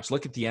very much.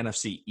 Look at the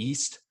NFC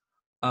East.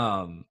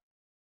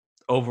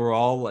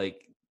 Overall, the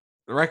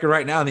record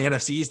right now in the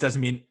NFC East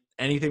doesn't mean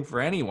anything for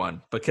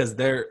anyone because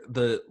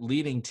the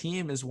leading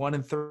team is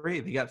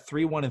 1-3. They got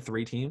 3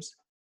 1-3 teams.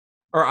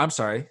 Or I'm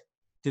sorry,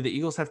 do the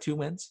Eagles have 2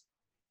 wins?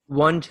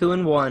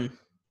 1-2-1.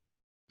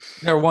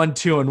 They're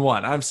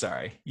 1-2-1. I'm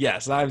sorry.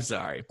 Yes, I'm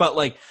sorry.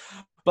 But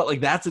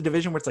that's a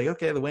division where it's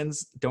okay, the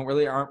wins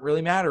aren't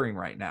really mattering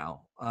right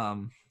now.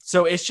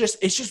 So it's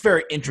just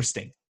very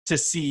interesting to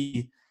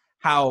see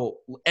how,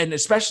 and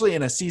especially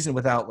in a season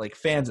without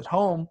fans at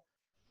home,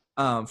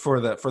 for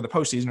the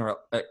postseason, or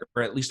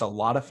at least a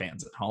lot of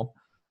fans at home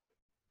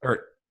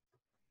or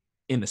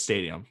in the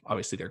stadium.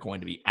 Obviously, they're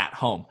going to be at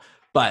home,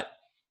 but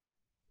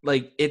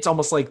it's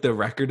almost the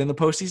record in the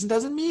postseason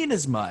doesn't mean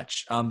as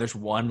much. There's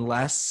one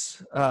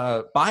less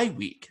bye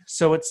week,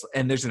 so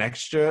and there's an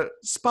extra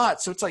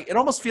spot, so it's it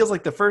almost feels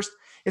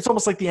it's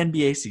almost like the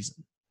NBA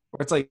season,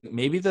 where it's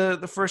maybe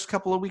the first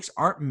couple of weeks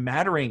aren't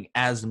mattering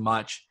as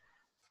much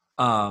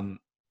in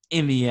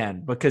the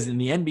end, because in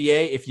the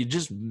NBA, if you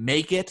just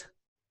make it,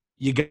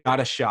 you got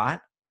a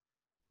shot.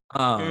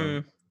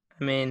 Not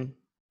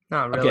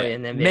really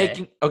in the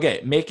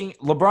NBA. Making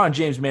LeBron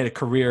James made a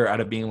career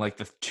out of being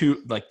the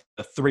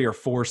 3 or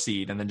 4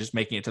 seed and then just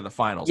making it to the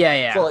finals.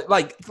 Yeah. So you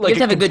have to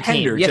have a good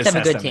team. You have to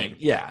have a good team.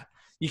 Yeah.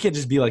 You can't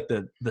just be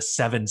the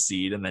 7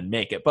 seed and then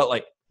make it.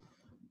 But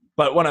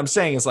what I'm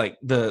saying is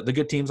the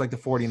good teams the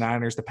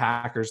 49ers, the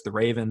Packers, the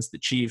Ravens, the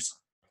Chiefs,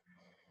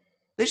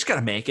 they just got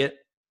to make it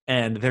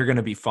and they're going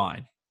to be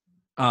fine.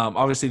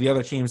 Obviously the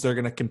other teams, they're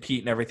going to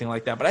compete and everything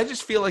like that. But I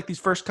just feel these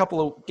first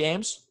couple of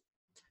games,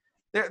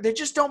 they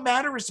just don't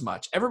matter as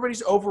much.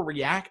 Everybody's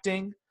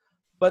overreacting,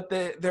 but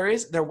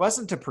there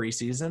wasn't a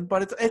preseason,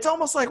 but it's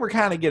almost we're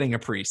kind of getting a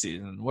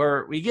preseason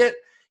where we get,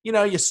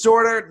 you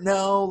sort of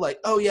know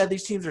oh yeah,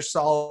 these teams are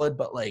solid,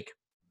 but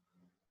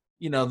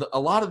a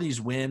lot of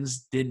these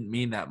wins didn't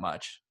mean that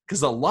much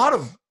because a lot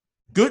of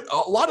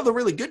the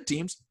really good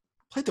teams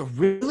played the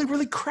really,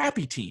 really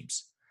crappy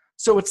teams.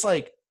 So it's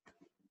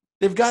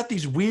they've got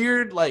these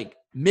weird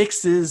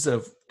mixes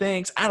of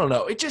things. I don't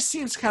know. It just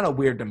seems kind of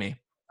weird to me.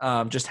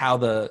 Just how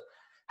the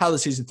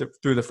season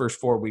through the first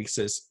 4 weeks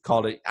is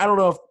called it. I don't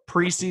know if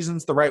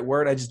preseason's the right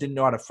word. I just didn't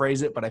know how to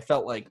phrase it, but I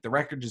felt like the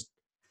record just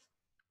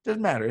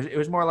doesn't matter. It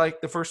was more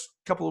like the first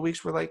couple of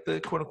weeks were like the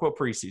quote unquote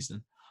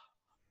preseason.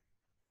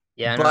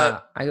 Yeah, but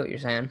no, I get what you're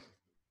saying.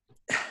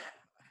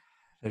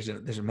 There's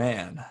a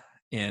man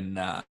in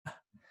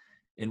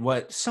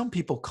what some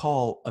people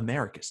call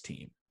America's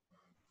team.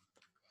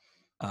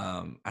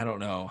 I don't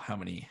know how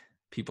many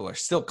people are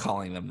still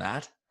calling them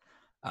that.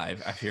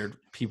 I've heard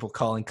people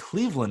calling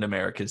Cleveland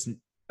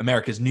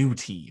America's new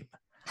team.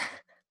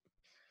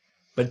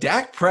 But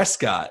Dak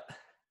Prescott,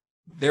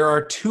 there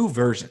are two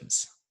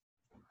versions.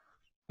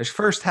 There's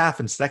first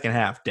half and second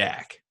half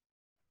Dak.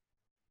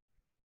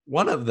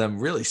 One of them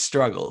really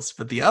struggles,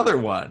 but the other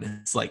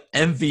one is like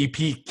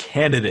MVP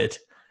candidate.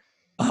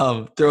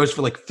 Throws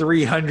for like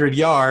 300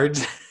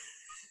 yards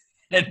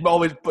and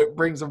always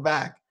brings them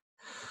back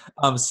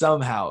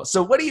somehow.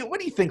 So what do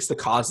you think's the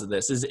cause of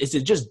this? Is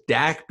it just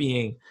Dak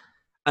being,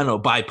 I don't know,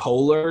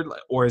 bipolar,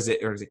 or is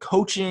it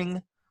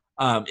coaching?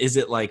 Is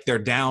it like they're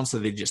down so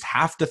they just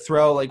have to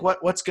throw? Like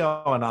what's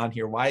going on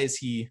here? Why is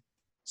he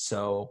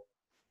so?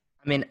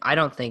 I mean, I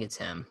don't think it's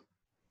him.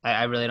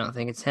 I really don't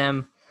think it's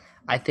him.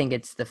 I think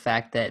it's the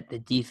fact that the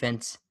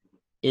defense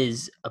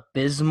is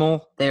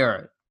abysmal.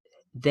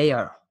 They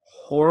are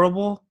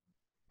horrible.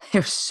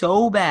 They're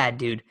so bad,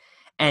 dude.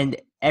 And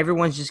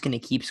everyone's just going to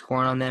keep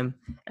scoring on them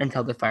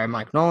until they fire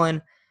Mike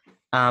Nolan.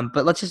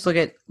 But let's just look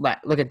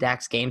at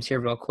Dak's games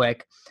here real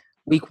quick.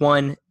 Week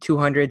 1,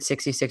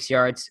 266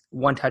 yards,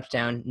 1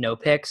 touchdown, no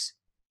picks.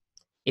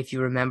 If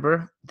you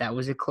remember, that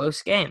was a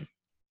close game.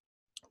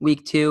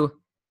 Week 2,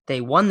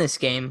 they won this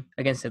game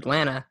against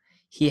Atlanta.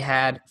 He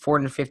had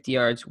 450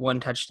 yards, 1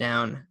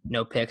 touchdown,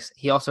 no picks.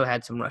 He also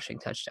had some rushing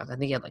touchdowns. I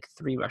think he had like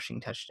 3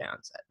 rushing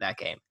touchdowns at that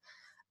game.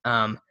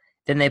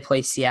 Then they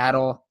play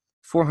Seattle,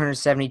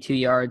 472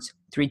 yards,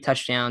 3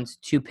 touchdowns,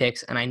 2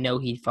 picks, and I know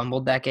he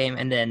fumbled that game.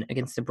 And then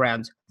against the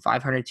Browns,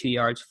 502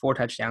 yards, 4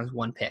 touchdowns,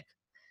 1 pick.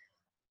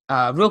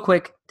 Real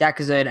quick,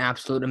 Dak is an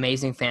absolute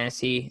amazing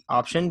fantasy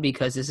option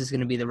because this is going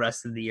to be the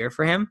rest of the year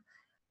for him.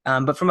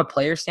 But from a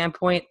player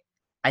standpoint,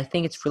 I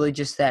think it's really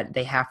just that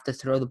they have to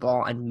throw the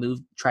ball and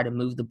try to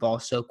move the ball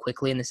so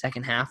quickly in the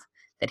second half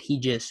that he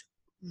just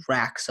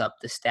racks up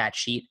the stat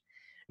sheet.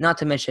 Not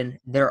to mention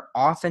their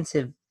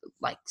offensive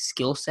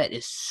skill set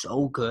is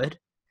so good.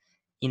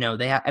 You know,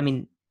 they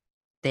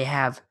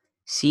have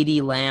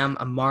CeeDee Lamb,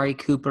 Amari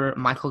Cooper,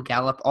 Michael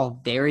Gallup,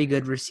 all very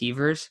good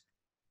receivers.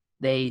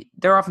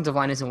 Their offensive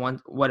line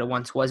isn't what it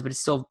once was, but it's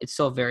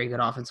still a very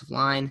good offensive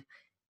line.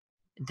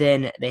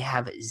 Then they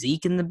have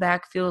Zeke in the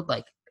backfield.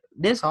 Like,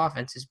 this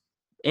offense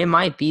it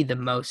might be the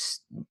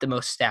most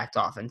stacked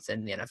offense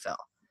in the NFL.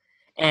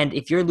 And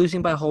if you're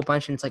losing by a whole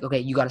bunch and it's like, okay,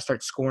 you got to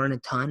start scoring a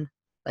ton,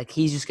 like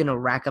he's just going to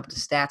rack up the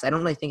stats. I don't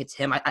really think it's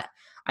him.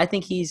 I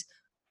think he's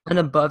an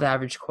above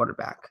average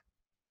quarterback.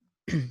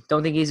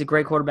 Don't think he's a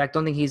great quarterback.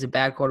 Don't think he's a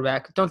bad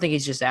quarterback. Don't think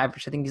he's just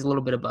average. I think he's a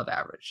little bit above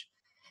average.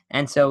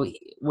 And so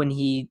when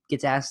he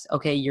gets asked,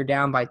 okay, you're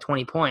down by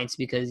 20 points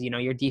because,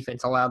 your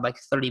defense allowed like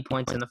 30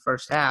 points in the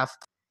first half,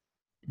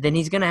 then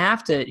he's going to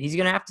have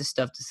to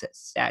stuff the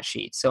stat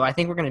sheet. So I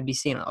think we're going to be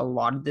seeing a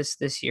lot of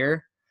this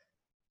year.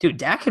 Dude,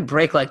 Dak could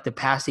break like the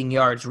passing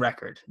yards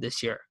record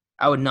this year.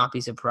 I would not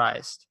be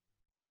surprised.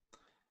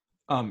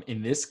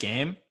 In this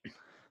game,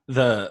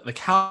 the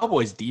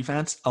Cowboys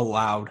defense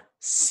allowed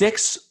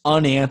 6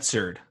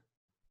 unanswered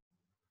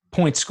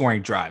point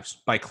scoring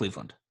drives by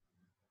Cleveland.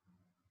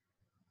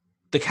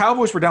 The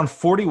Cowboys were down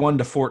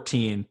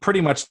 41-14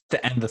 pretty much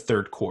to end the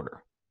third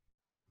quarter.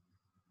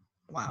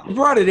 Wow. They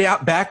brought it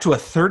out back to a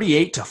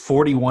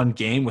 38-41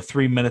 game with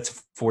 3 minutes and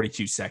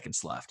 42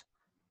 seconds left.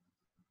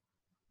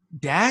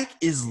 Dak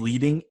is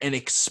leading an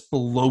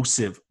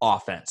explosive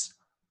offense.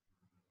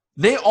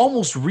 They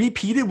almost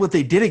repeated what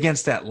they did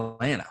against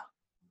Atlanta.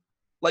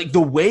 Like, the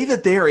way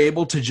that they are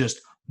able to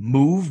just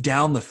move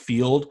down the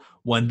field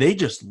when they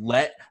just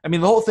the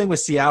whole thing with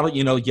Seattle,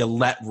 you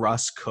let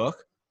Russ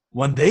cook.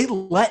 When they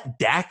let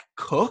Dak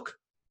cook,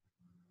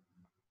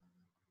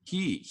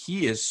 he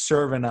is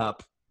serving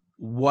up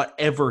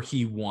whatever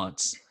he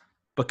wants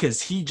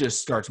because he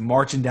just starts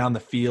marching down the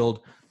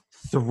field,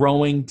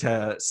 throwing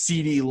to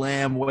CeeDee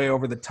Lamb way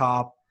over the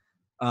top.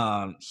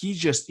 He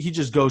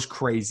just goes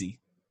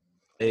crazy.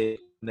 They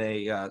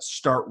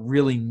start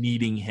really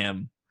needing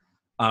him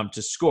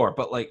to score.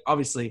 But,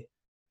 obviously,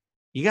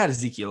 you got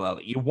Ezekiel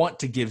Elliott. You want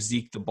to give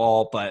Zeke the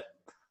ball, but,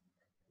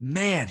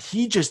 man,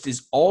 he just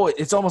is always –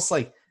 it's almost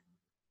like,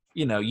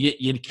 you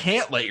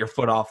can't let your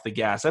foot off the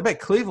gas. I bet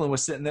Cleveland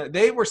was sitting there.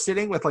 They were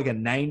sitting with like a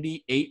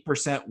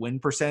 98% win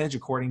percentage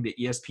according to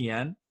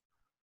ESPN.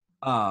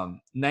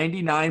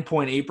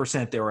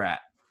 99.8% they were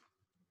at.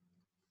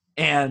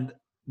 And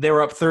they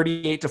were up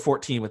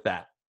 38-14 with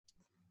that.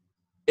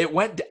 It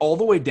went all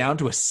the way down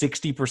to a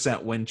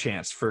 60% win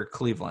chance for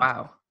Cleveland.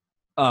 Wow.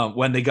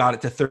 When they got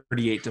it to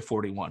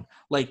 38-41.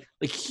 They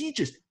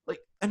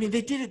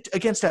did it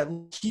against that.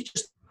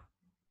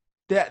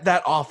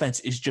 that offense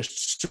is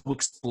just so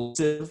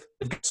explosive.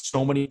 They've got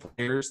so many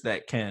players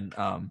that can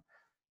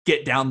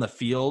get down the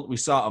field. We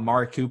saw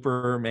Amari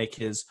Cooper make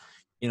his,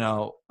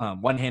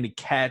 one-handed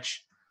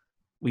catch.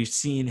 We've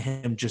seen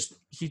him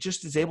he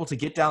just is able to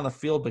get down the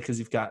field because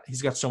he's got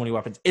so many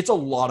weapons. It's a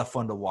lot of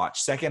fun to watch.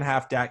 Second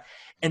half Dak.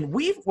 And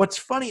what's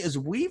funny is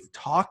we've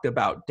talked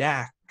about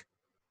Dak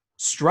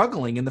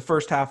struggling in the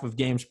first half of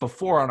games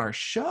before on our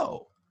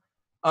show.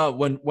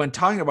 When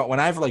talking about when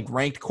I've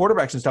ranked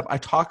quarterbacks and stuff, I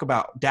talk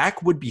about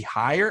Dak would be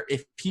higher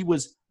if he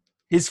was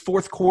his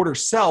fourth quarter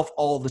self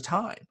all the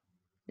time.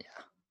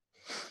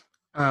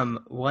 Yeah.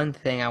 One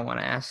thing I want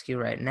to ask you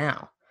right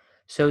now.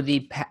 So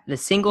the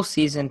single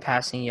season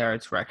passing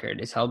yards record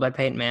is held by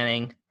Peyton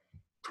Manning,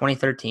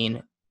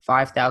 2013,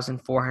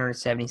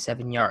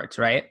 5,477 yards,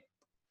 right?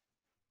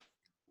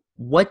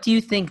 What do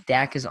you think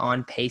Dak is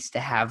on pace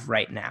to have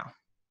right now?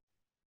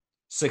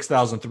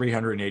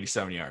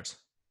 6,387 yards.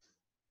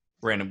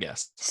 Random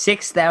guess.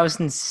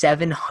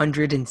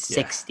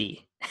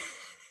 6,760. Yeah.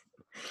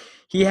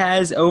 He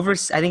has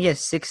I think he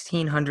has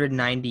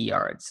 1,690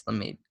 yards.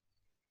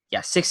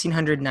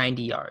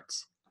 1,690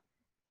 yards.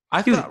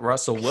 I thought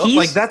Russell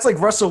Wilson. That's like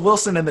Russell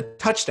Wilson and the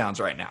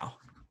touchdowns right now.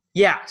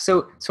 Yeah,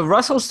 so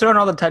Russell's throwing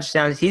all the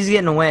touchdowns. He's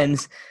getting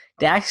wins.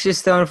 Dak's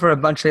just throwing for a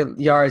bunch of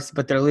yards,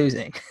 but they're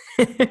losing.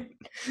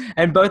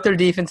 And both their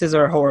defenses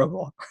are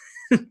horrible.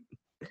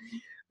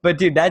 But,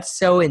 dude, that's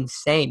so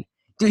insane.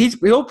 Dude,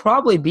 he'll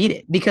probably beat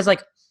it because,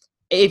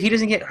 if he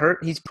doesn't get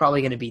hurt, he's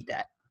probably going to beat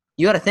that.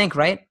 You got to think,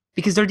 right?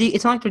 Because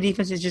it's not like their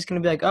defense is just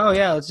going to be like, oh,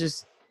 yeah,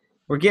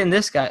 we're getting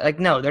this guy.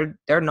 No,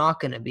 they're not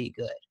going to be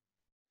good.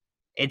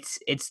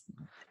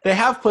 They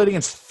have played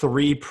against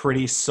three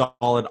pretty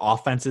solid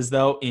offenses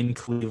though in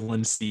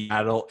Cleveland,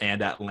 Seattle,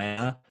 and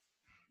Atlanta.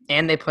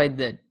 And they played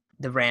the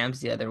Rams,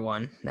 the other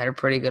one. That are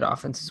pretty good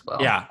offense as well.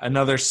 Yeah,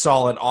 another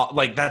solid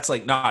that's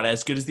not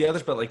as good as the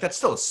others, but that's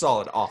still a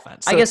solid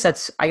offense. So, I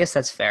guess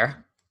that's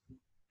fair.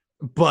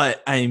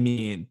 But I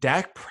mean,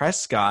 Dak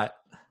Prescott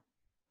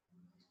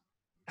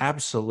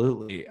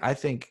absolutely, I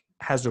think,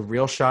 has a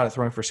real shot at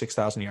throwing for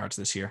 6,000 yards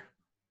this year.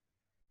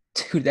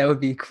 Dude, that would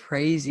be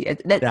crazy.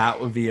 That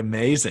would be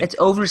amazing. It's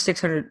over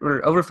 600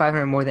 or over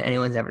 500 more than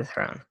anyone's ever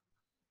thrown.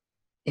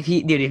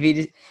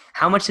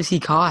 How much does he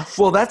cost?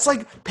 Well, that's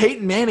like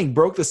Peyton Manning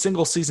broke the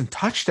single season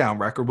touchdown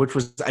record, which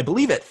was, I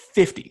believe, at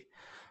 50.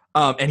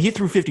 And he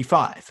threw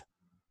 55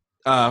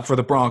 for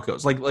the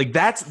Broncos.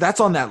 That's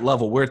on that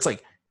level where it's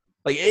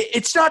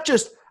it's not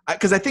just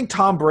because I think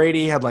Tom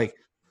Brady had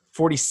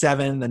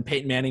 47, then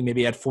Peyton Manning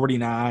maybe had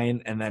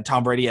 49, and then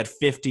Tom Brady had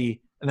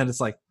 50, and then it's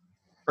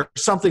or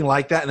something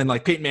like that, and then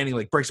Peyton Manning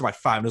breaks it by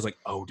 5, and it was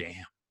oh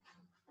damn.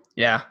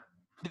 Yeah.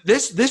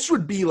 This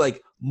would be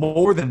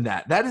more than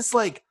that. That is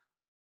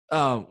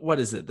what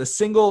is it? The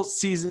single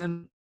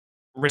season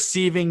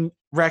receiving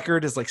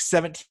record is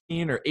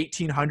 17 or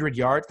 1,800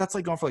 yards. That's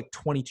going for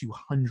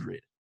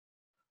 2,200.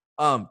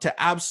 To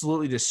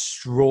absolutely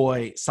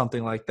destroy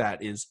something like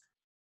that is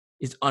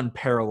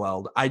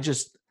unparalleled.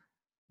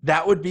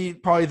 That would be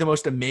probably the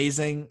most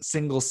amazing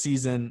single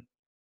season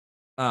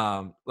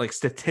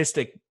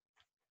statistic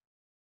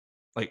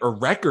or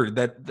record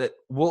that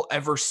we'll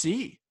ever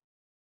see.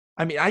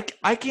 I mean,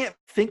 I can't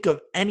think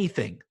of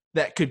anything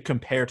that could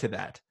compare to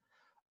that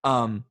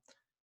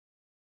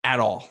at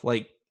all.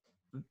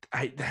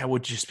 That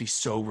would just be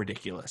so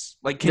ridiculous.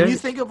 Can you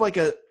think of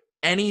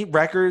any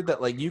record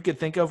that you could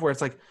think of where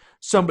it's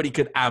somebody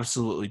could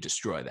absolutely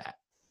destroy that?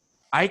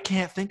 I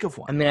can't think of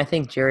one. I mean, I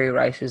think Jerry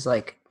Rice is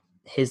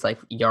his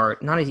yard,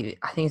 not his,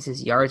 I think it's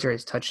his yards or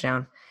his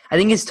touchdown. I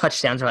think his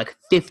touchdowns are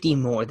 50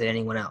 more than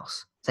anyone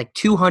else. It's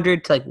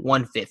 200 to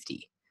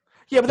 150.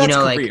 Yeah, but that's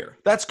career.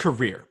 That's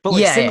career. But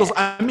singles,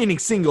 yeah. I'm meaning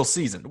single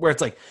season, where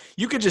it's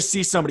you could just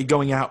see somebody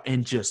going out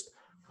and just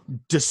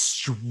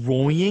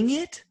destroying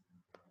it.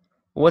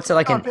 What's it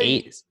an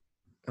 8?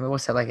 I mean,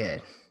 what's that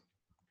a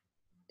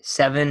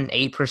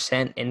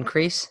 7-8%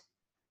 increase?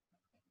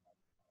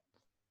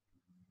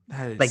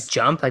 That is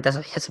jump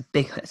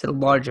that's a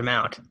large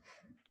amount.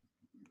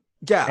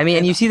 Yeah, I mean,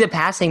 and you see the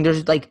passing.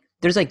 There's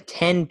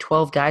 10,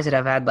 12 guys that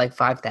have had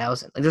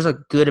 5,000. There's a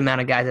good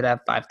amount of guys that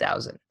have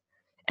 5,000.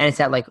 And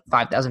it's at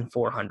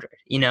 5,400,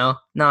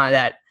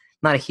 not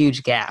a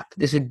huge gap.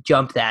 This would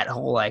jump that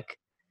whole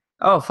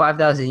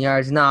 5,000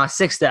 yards. Nah,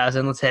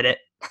 6,000. Let's hit it.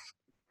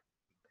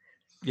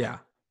 Yeah.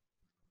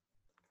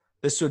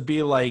 This would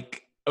be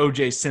like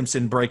O.J.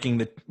 Simpson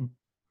breaking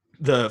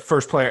the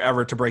first player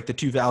ever to break the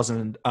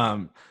 2,000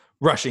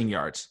 rushing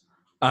yards.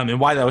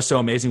 And why that was so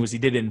amazing was he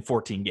did it in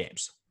 14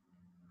 games.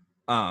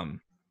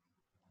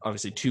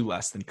 Obviously 2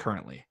 less than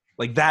currently.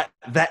 That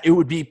it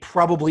would be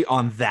probably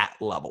on that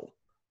level.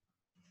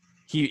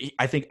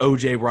 I think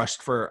OJ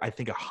rushed for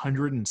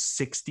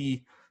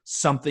 160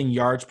 something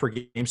yards per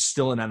game,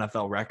 still an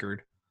NFL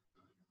record.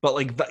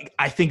 But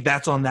I think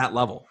that's on that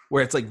level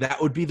where it's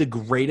that would be the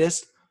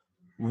greatest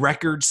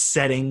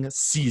record-setting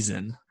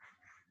season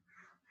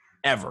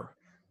ever.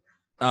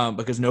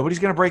 Because nobody's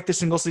going to break the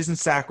single season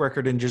sack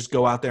record and just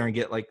go out there and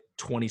get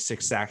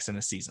 26 sacks in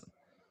a season.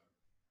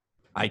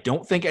 I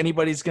don't think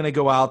anybody's going to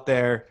go out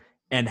there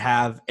and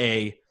have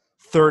a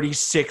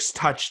 36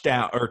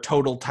 touchdown or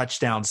total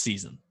touchdown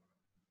season.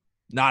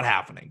 Not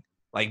happening.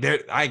 Like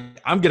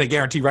I'm going to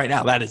guarantee right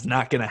now that is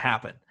not going to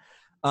happen.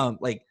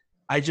 Like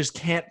I just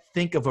can't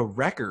think of a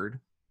record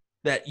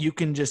that you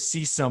can just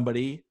see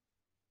somebody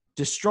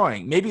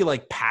destroying. Maybe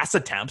like pass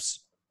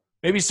attempts.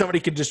 Maybe somebody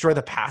could destroy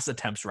the pass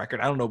attempts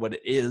record. I don't know what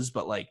it is,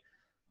 but like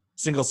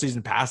single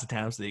season pass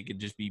attempts, they could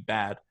just be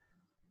bad.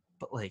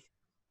 But like,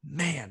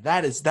 man,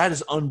 that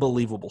is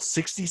unbelievable.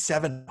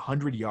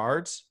 6,700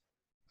 yards.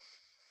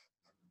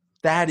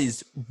 That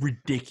is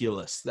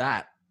ridiculous.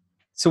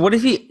 So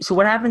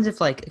what happens if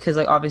like, because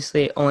like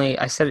obviously only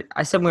I said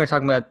when we were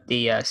talking about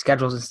the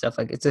schedules and stuff,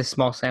 like it's a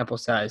small sample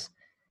size.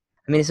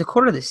 I mean, it's a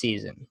quarter of the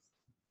season.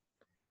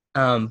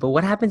 But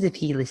what happens if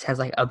he at least has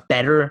like a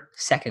better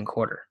second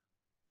quarter?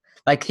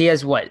 Like he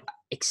has what,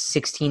 like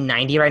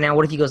 1,690 right now?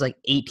 What if he goes like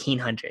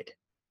 1,800?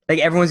 Like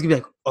everyone's gonna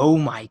be like, oh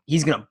my,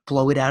 he's gonna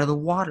blow it out of the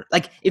water.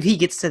 Like if he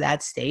gets to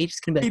that stage, it's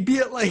gonna be like, he'd be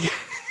at like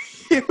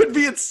it would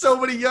be at so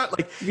many yards.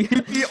 Like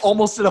he'd be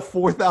almost at a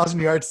 4,000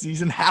 yard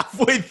season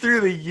halfway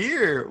through the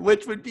year,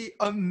 which would be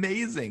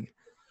amazing.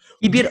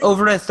 He'd be at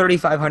over a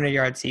 3,500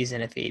 yard season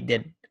if he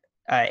did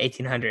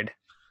 1,800.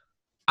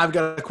 I've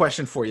got a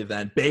question for you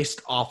then,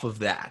 based off of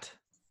that.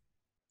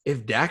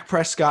 If Dak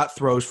Prescott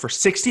throws for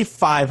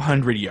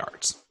 6,500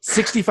 yards,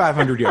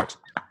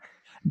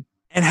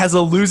 and has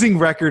a losing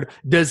record,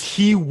 does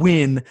he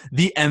win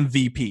the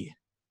MVP?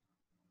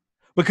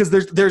 Because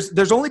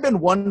there's only been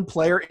one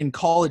player in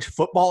college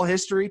football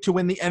history to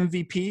win the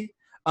MVP,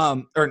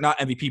 or not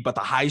MVP, but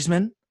the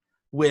Heisman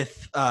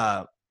with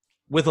a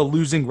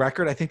losing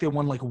record. I think they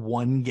won like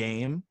one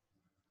game.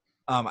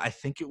 I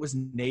think it was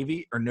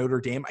Navy or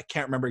Notre Dame. I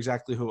can't remember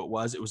exactly who it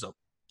was. It was a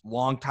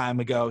long time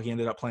ago. He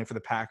ended up playing for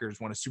the Packers,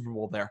 won a Super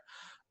Bowl there.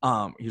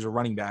 He was a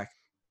running back.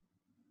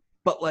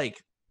 But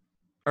like,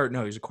 or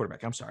no, he was a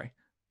quarterback. I'm sorry.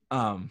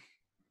 I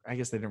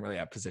guess they didn't really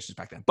have positions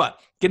back then. But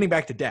getting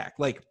back to Dak,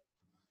 like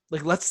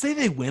let's say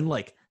they win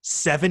like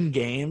 7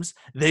 games.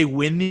 They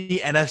win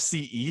the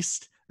NFC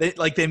East.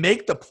 They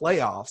make the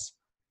playoffs,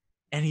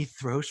 and he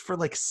throws for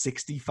like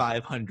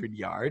 6,500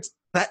 yards.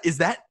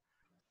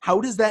 How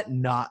does that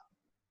not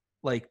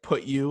like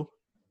put you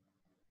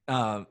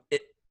in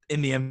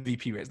the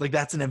MVP race? Like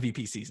that's an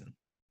MVP season.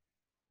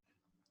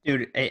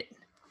 Dude,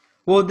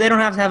 well, they don't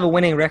have to have a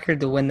winning record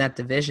to win that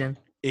division.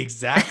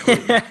 Exactly.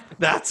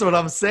 That's what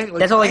I'm saying. Like,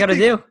 that's all they got to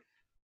do.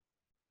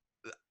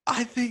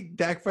 I think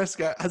Dak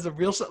Prescott has a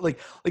real shot. Like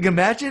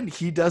imagine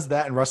he does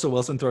that and Russell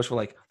Wilson throws for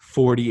like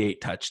 48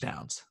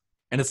 touchdowns.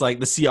 And it's like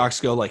the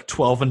Seahawks go like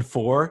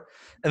 12-4.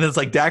 And then it's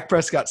like Dak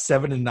Prescott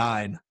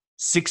 7-9.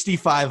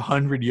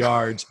 6,500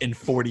 yards and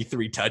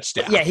 43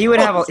 touchdowns. Yeah, he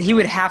would have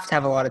to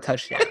have a lot of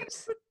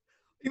touchdowns.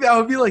 That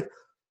would be like,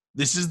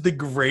 this is the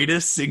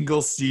greatest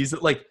single season.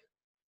 Like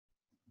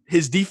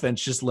his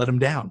defense just let him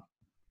down.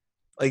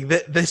 Like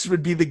this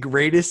would be the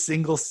greatest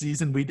single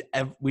season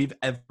we've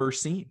ever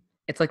seen.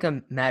 It's like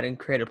a Madden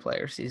creator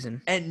player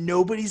season. And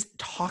nobody's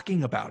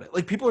talking about it.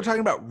 Like people are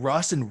talking about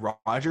Russ and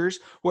Rodgers,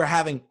 who are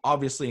having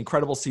obviously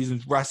incredible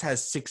seasons. Russ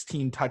has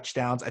 16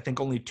 touchdowns. I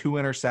think only 2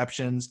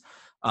 interceptions.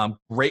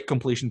 Great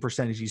completion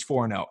percentage. He's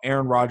 4-0.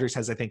 Aaron Rodgers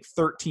has, I think,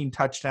 13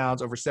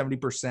 touchdowns, over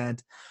 70%,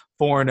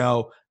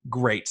 4-0.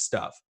 Great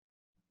stuff.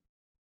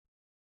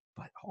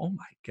 But, oh,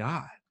 my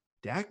God.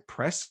 Dak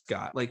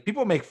Prescott. Like,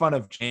 people make fun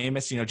of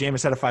Jameis. You know,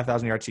 Jameis had a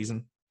 5,000-yard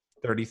season,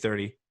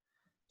 30-30.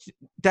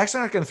 Dak's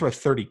not going to throw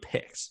 30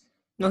 picks.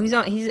 No, he's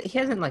not. He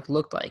hasn't, like,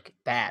 looked like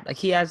bad. Like,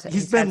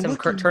 he's had some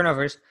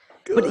turnovers.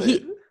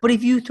 Good. But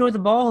if you throw the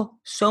ball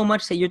so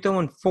much that you're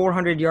throwing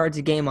 400 yards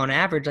a game on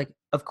average, like,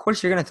 of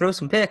course you're going to throw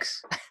some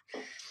picks.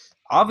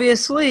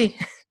 Obviously.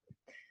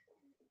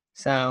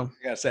 So.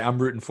 I got to say, I'm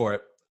rooting for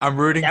it. I'm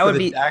rooting for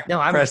the Dak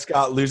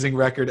Prescott losing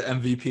record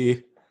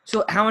MVP.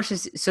 So how much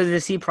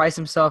does he price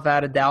himself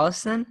out of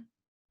Dallas then?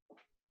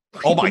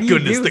 Oh my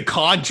goodness, the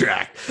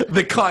contract.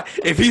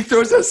 If he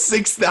throws a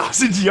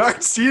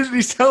 6,000-yard season,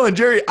 he's telling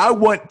Jerry, I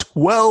want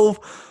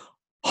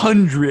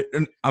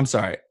 1,200. I'm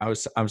sorry. I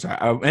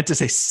meant to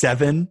say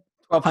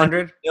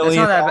 1,200. That's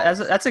not that bad.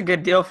 That's a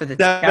good deal for the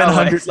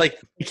 700. Like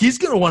he's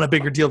gonna want a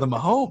bigger deal than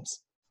Mahomes.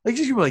 Like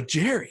he's gonna be like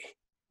Jerry.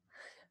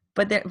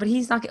 But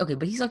he's not okay.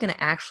 But he's not gonna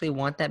actually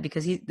want that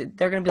because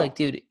they're gonna be like,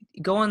 dude,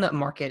 go on the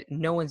market.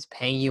 No one's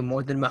paying you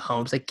more than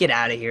Mahomes. Like, get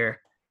out of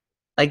here.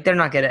 Like they're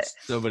not gonna.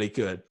 Somebody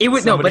could. It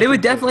would but it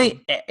would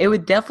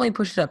definitely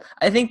push it up.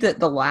 I think that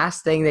the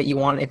last thing that you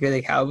want if you're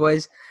the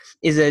Cowboys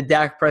is a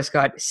Dak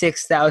Prescott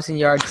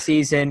 6,000-yard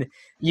season.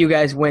 You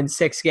guys win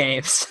 6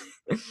 games,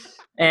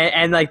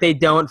 and like they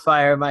don't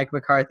fire Mike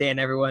McCarthy and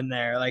everyone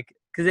there, like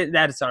because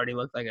that's already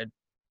looked like a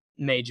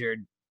major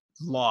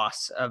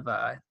loss of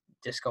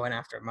just going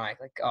after Mike.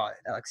 Like, oh,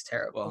 that looks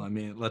terrible. Well, I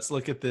mean, let's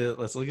look at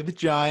the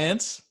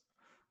Giants.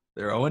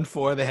 They're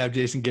 0-4. They have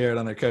Jason Garrett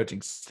on their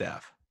coaching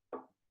staff.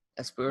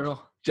 That's brutal.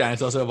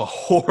 Giants also have a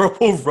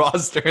horrible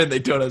roster, and they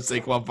don't have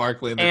Saquon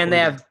Barkley. And they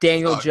have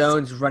Daniel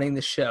Jones running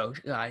the show.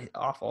 God,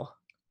 awful.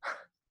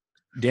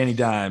 Danny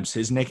Dimes.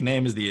 His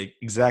nickname is the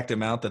exact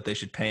amount that they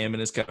should pay him in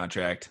his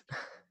contract.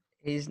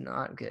 He's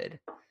not good.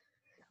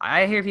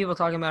 I hear people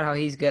talking about how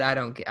he's good. I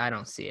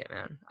don't see it,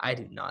 man. I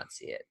do not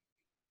see it.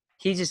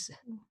 He just,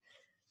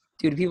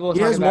 dude. People.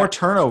 He has more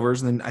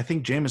turnovers than I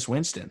think Jameis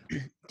Winston.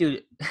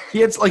 Dude,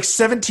 he had like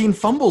 17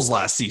 fumbles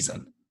last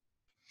season.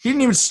 He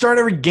didn't even start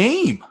every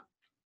game.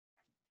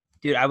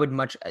 Dude,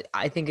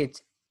 I think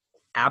it's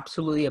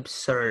absolutely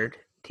absurd.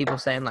 People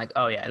saying like,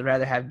 "Oh yeah, I'd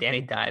rather have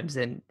Danny Dimes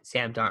than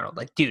Sam Darnold."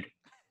 Like, dude,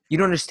 you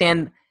don't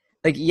understand.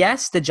 Like,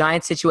 yes, the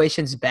Giants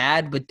situation's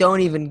bad, but don't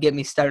even get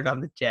me started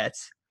on the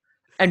Jets.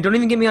 And don't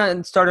even get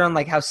me started on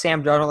like how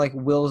Sam Darnold like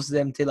wills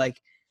them to like,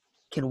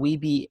 can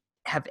we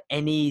have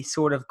any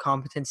sort of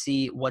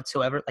competency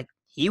whatsoever? Like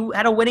he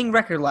had a winning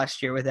record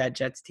last year with that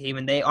Jets team,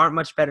 and they aren't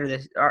much better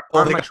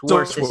aren't much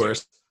worse this year.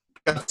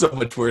 Got so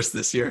much worse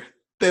this year.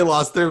 They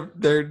lost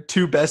their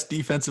two best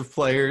defensive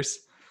players.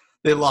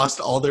 They lost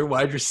all their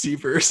wide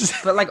receivers.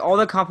 But like all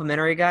the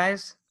complimentary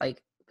guys,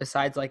 like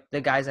besides like the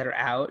guys that are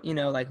out,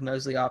 like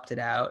Mosley opted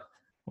out.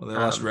 Well, they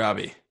lost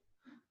Robbie.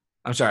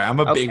 I'm sorry. I'm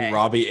a big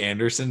Robbie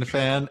Anderson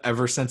fan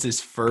ever since his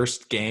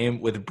first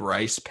game with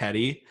Bryce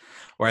Petty,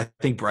 where I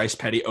think Bryce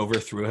Petty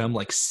overthrew him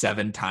like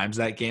 7 times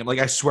that game. Like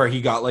I swear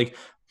he got like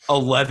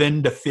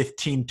 11 to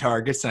 15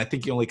 targets, and I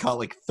think he only caught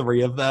like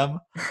 3 of them.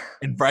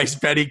 And Bryce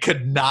Petty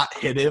could not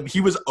hit him. He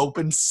was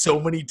open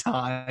so many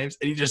times,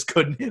 and he just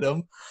couldn't hit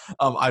him.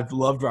 I've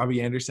loved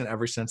Robbie Anderson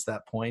ever since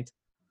that point.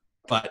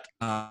 But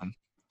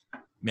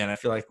man, I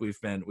feel like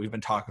we've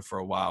been talking for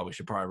a while. We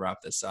should probably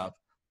wrap this up.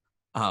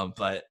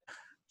 But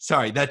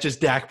sorry, that just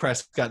Dak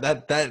Prescott.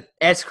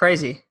 That's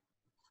crazy,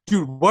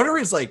 dude. What are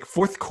his like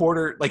fourth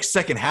quarter, like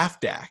second half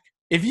Dak?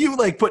 If you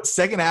like put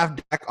second half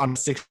Dak on a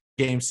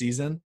 6-game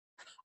season,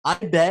 I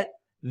bet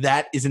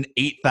that is an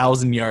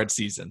 8,000 yard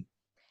season.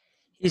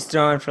 He's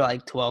throwing for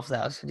like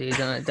 12,000,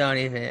 dude. Don't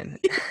even.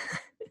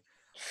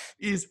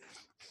 You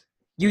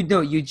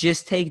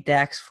just take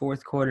Dak's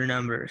fourth quarter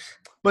numbers.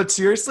 But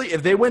seriously,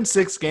 if they win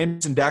 6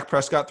 games and Dak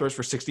Prescott throws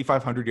for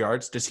 6,500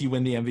 yards, does he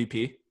win the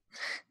MVP?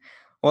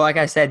 Well, like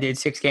I said, dude,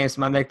 6 games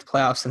might make the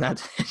playoffs in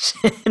that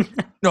division.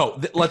 No,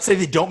 let's say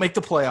they don't make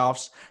the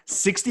playoffs.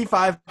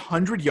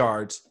 6,500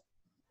 yards.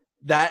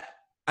 That's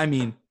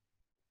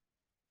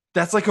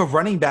like a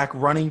running back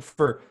running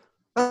for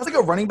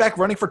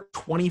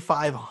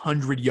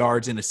 2,500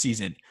 yards in a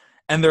season,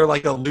 and they're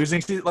like a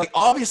losing season. Like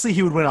obviously,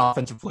 he would win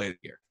Offensive Player of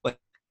the Year. Like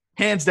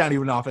hands down, he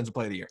would win Offensive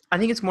Player of the Year. I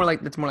think it's more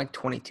like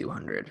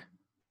 2,200.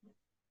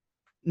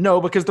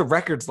 No, because the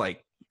record's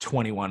like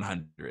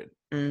 2,100.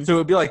 So it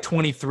would be like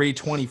 23,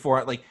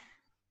 24. Like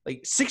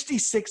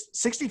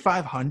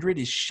 6,500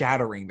 is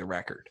shattering the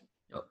record.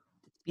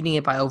 Beating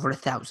it by over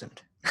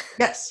 1,000.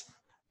 Yes,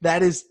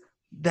 that is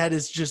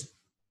just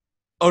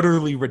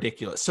utterly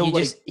ridiculous. So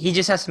he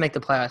just has to make the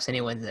playoffs and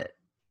he wins it.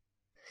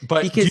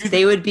 But because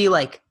they would be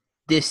like,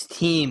 this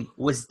team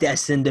was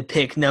destined to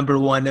pick number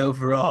 1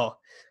 overall,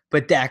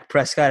 but Dak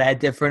Prescott had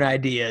different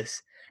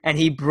ideas, and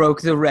he broke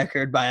the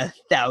record by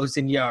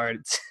 1,000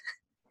 yards.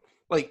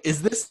 Like,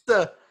 is this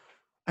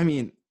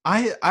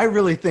I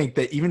really think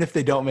that even if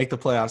they don't make the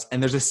playoffs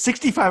and there's a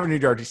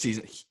 6,500 yard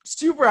season,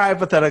 super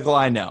hypothetical,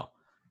 I know,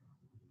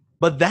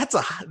 but that's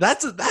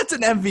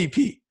an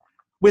MVP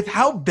with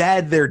how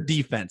bad their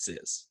defense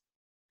is.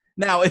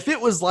 Now, if it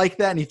was like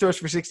that and he throws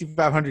for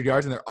 6,500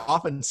 yards and their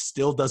offense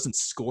still doesn't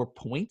score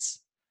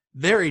points,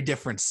 very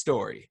different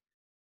story.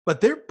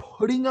 But they're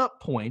putting up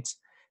points.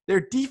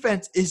 Their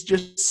defense is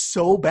just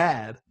so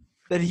bad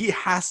that he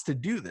has to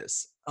do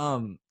this.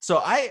 So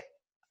I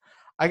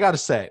got to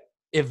say,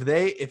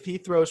 if he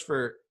throws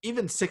for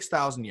even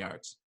 6,000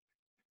 yards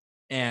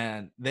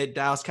and the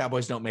Dallas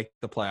Cowboys don't make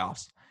the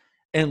playoffs,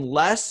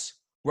 unless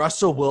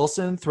Russell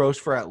Wilson throws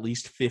for at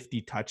least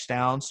 50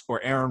 touchdowns,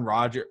 or Aaron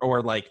Rodgers, or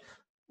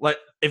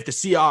if the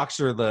Seahawks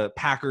or the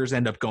Packers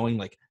end up going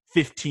like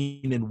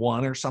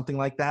 15-1 or something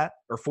like that,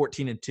 or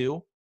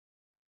 14-2,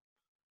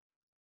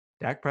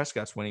 Dak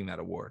Prescott's winning that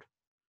award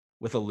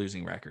with a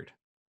losing record.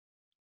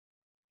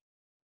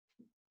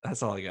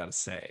 That's all I got to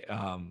say.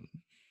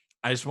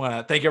 I just want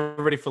to thank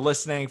everybody for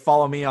listening.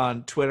 Follow me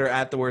on Twitter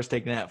at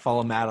TheWorstTakeNet.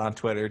 Follow Matt on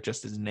Twitter,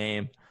 just his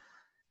name.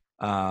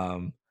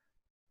 And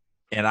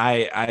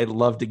I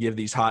love to give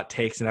these hot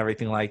takes and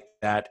everything like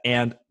that.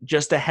 And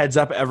just a heads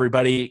up,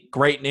 everybody,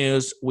 great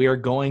news. We are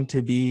going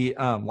to be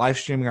live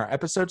streaming our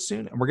episodes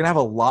soon, and we're going to have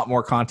a lot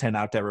more content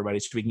out to everybody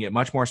so we can get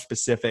much more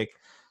specific.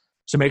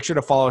 So make sure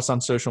to follow us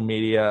on social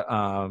media.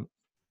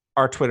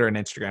 Our Twitter and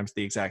Instagram is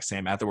the exact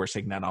same, at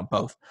TheWorstTakeNet on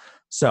both.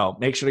 So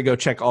make sure to go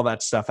check all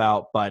that stuff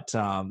out. But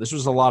this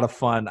was a lot of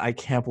fun. I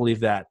can't believe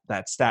that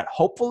stat.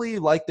 Hopefully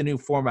you like the new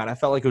format. I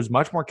felt like it was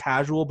much more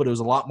casual, but it was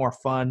a lot more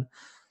fun.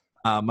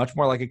 Much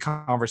more like a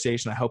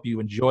conversation. I hope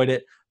you enjoyed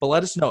it. But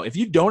let us know. If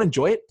you don't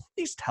enjoy it,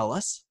 please tell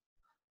us.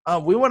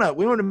 We want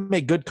to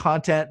make good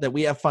content that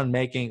we have fun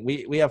making.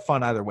 We have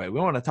fun either way.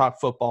 We want to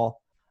talk football.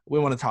 We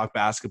want to talk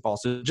basketball.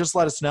 So just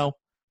let us know.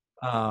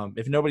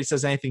 If nobody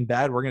says anything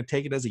bad, we're going to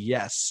take it as a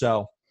yes.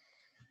 So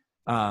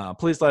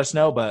please let us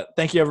know. But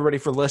thank you, everybody,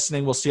 for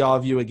listening. We'll see all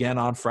of you again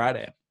on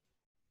Friday.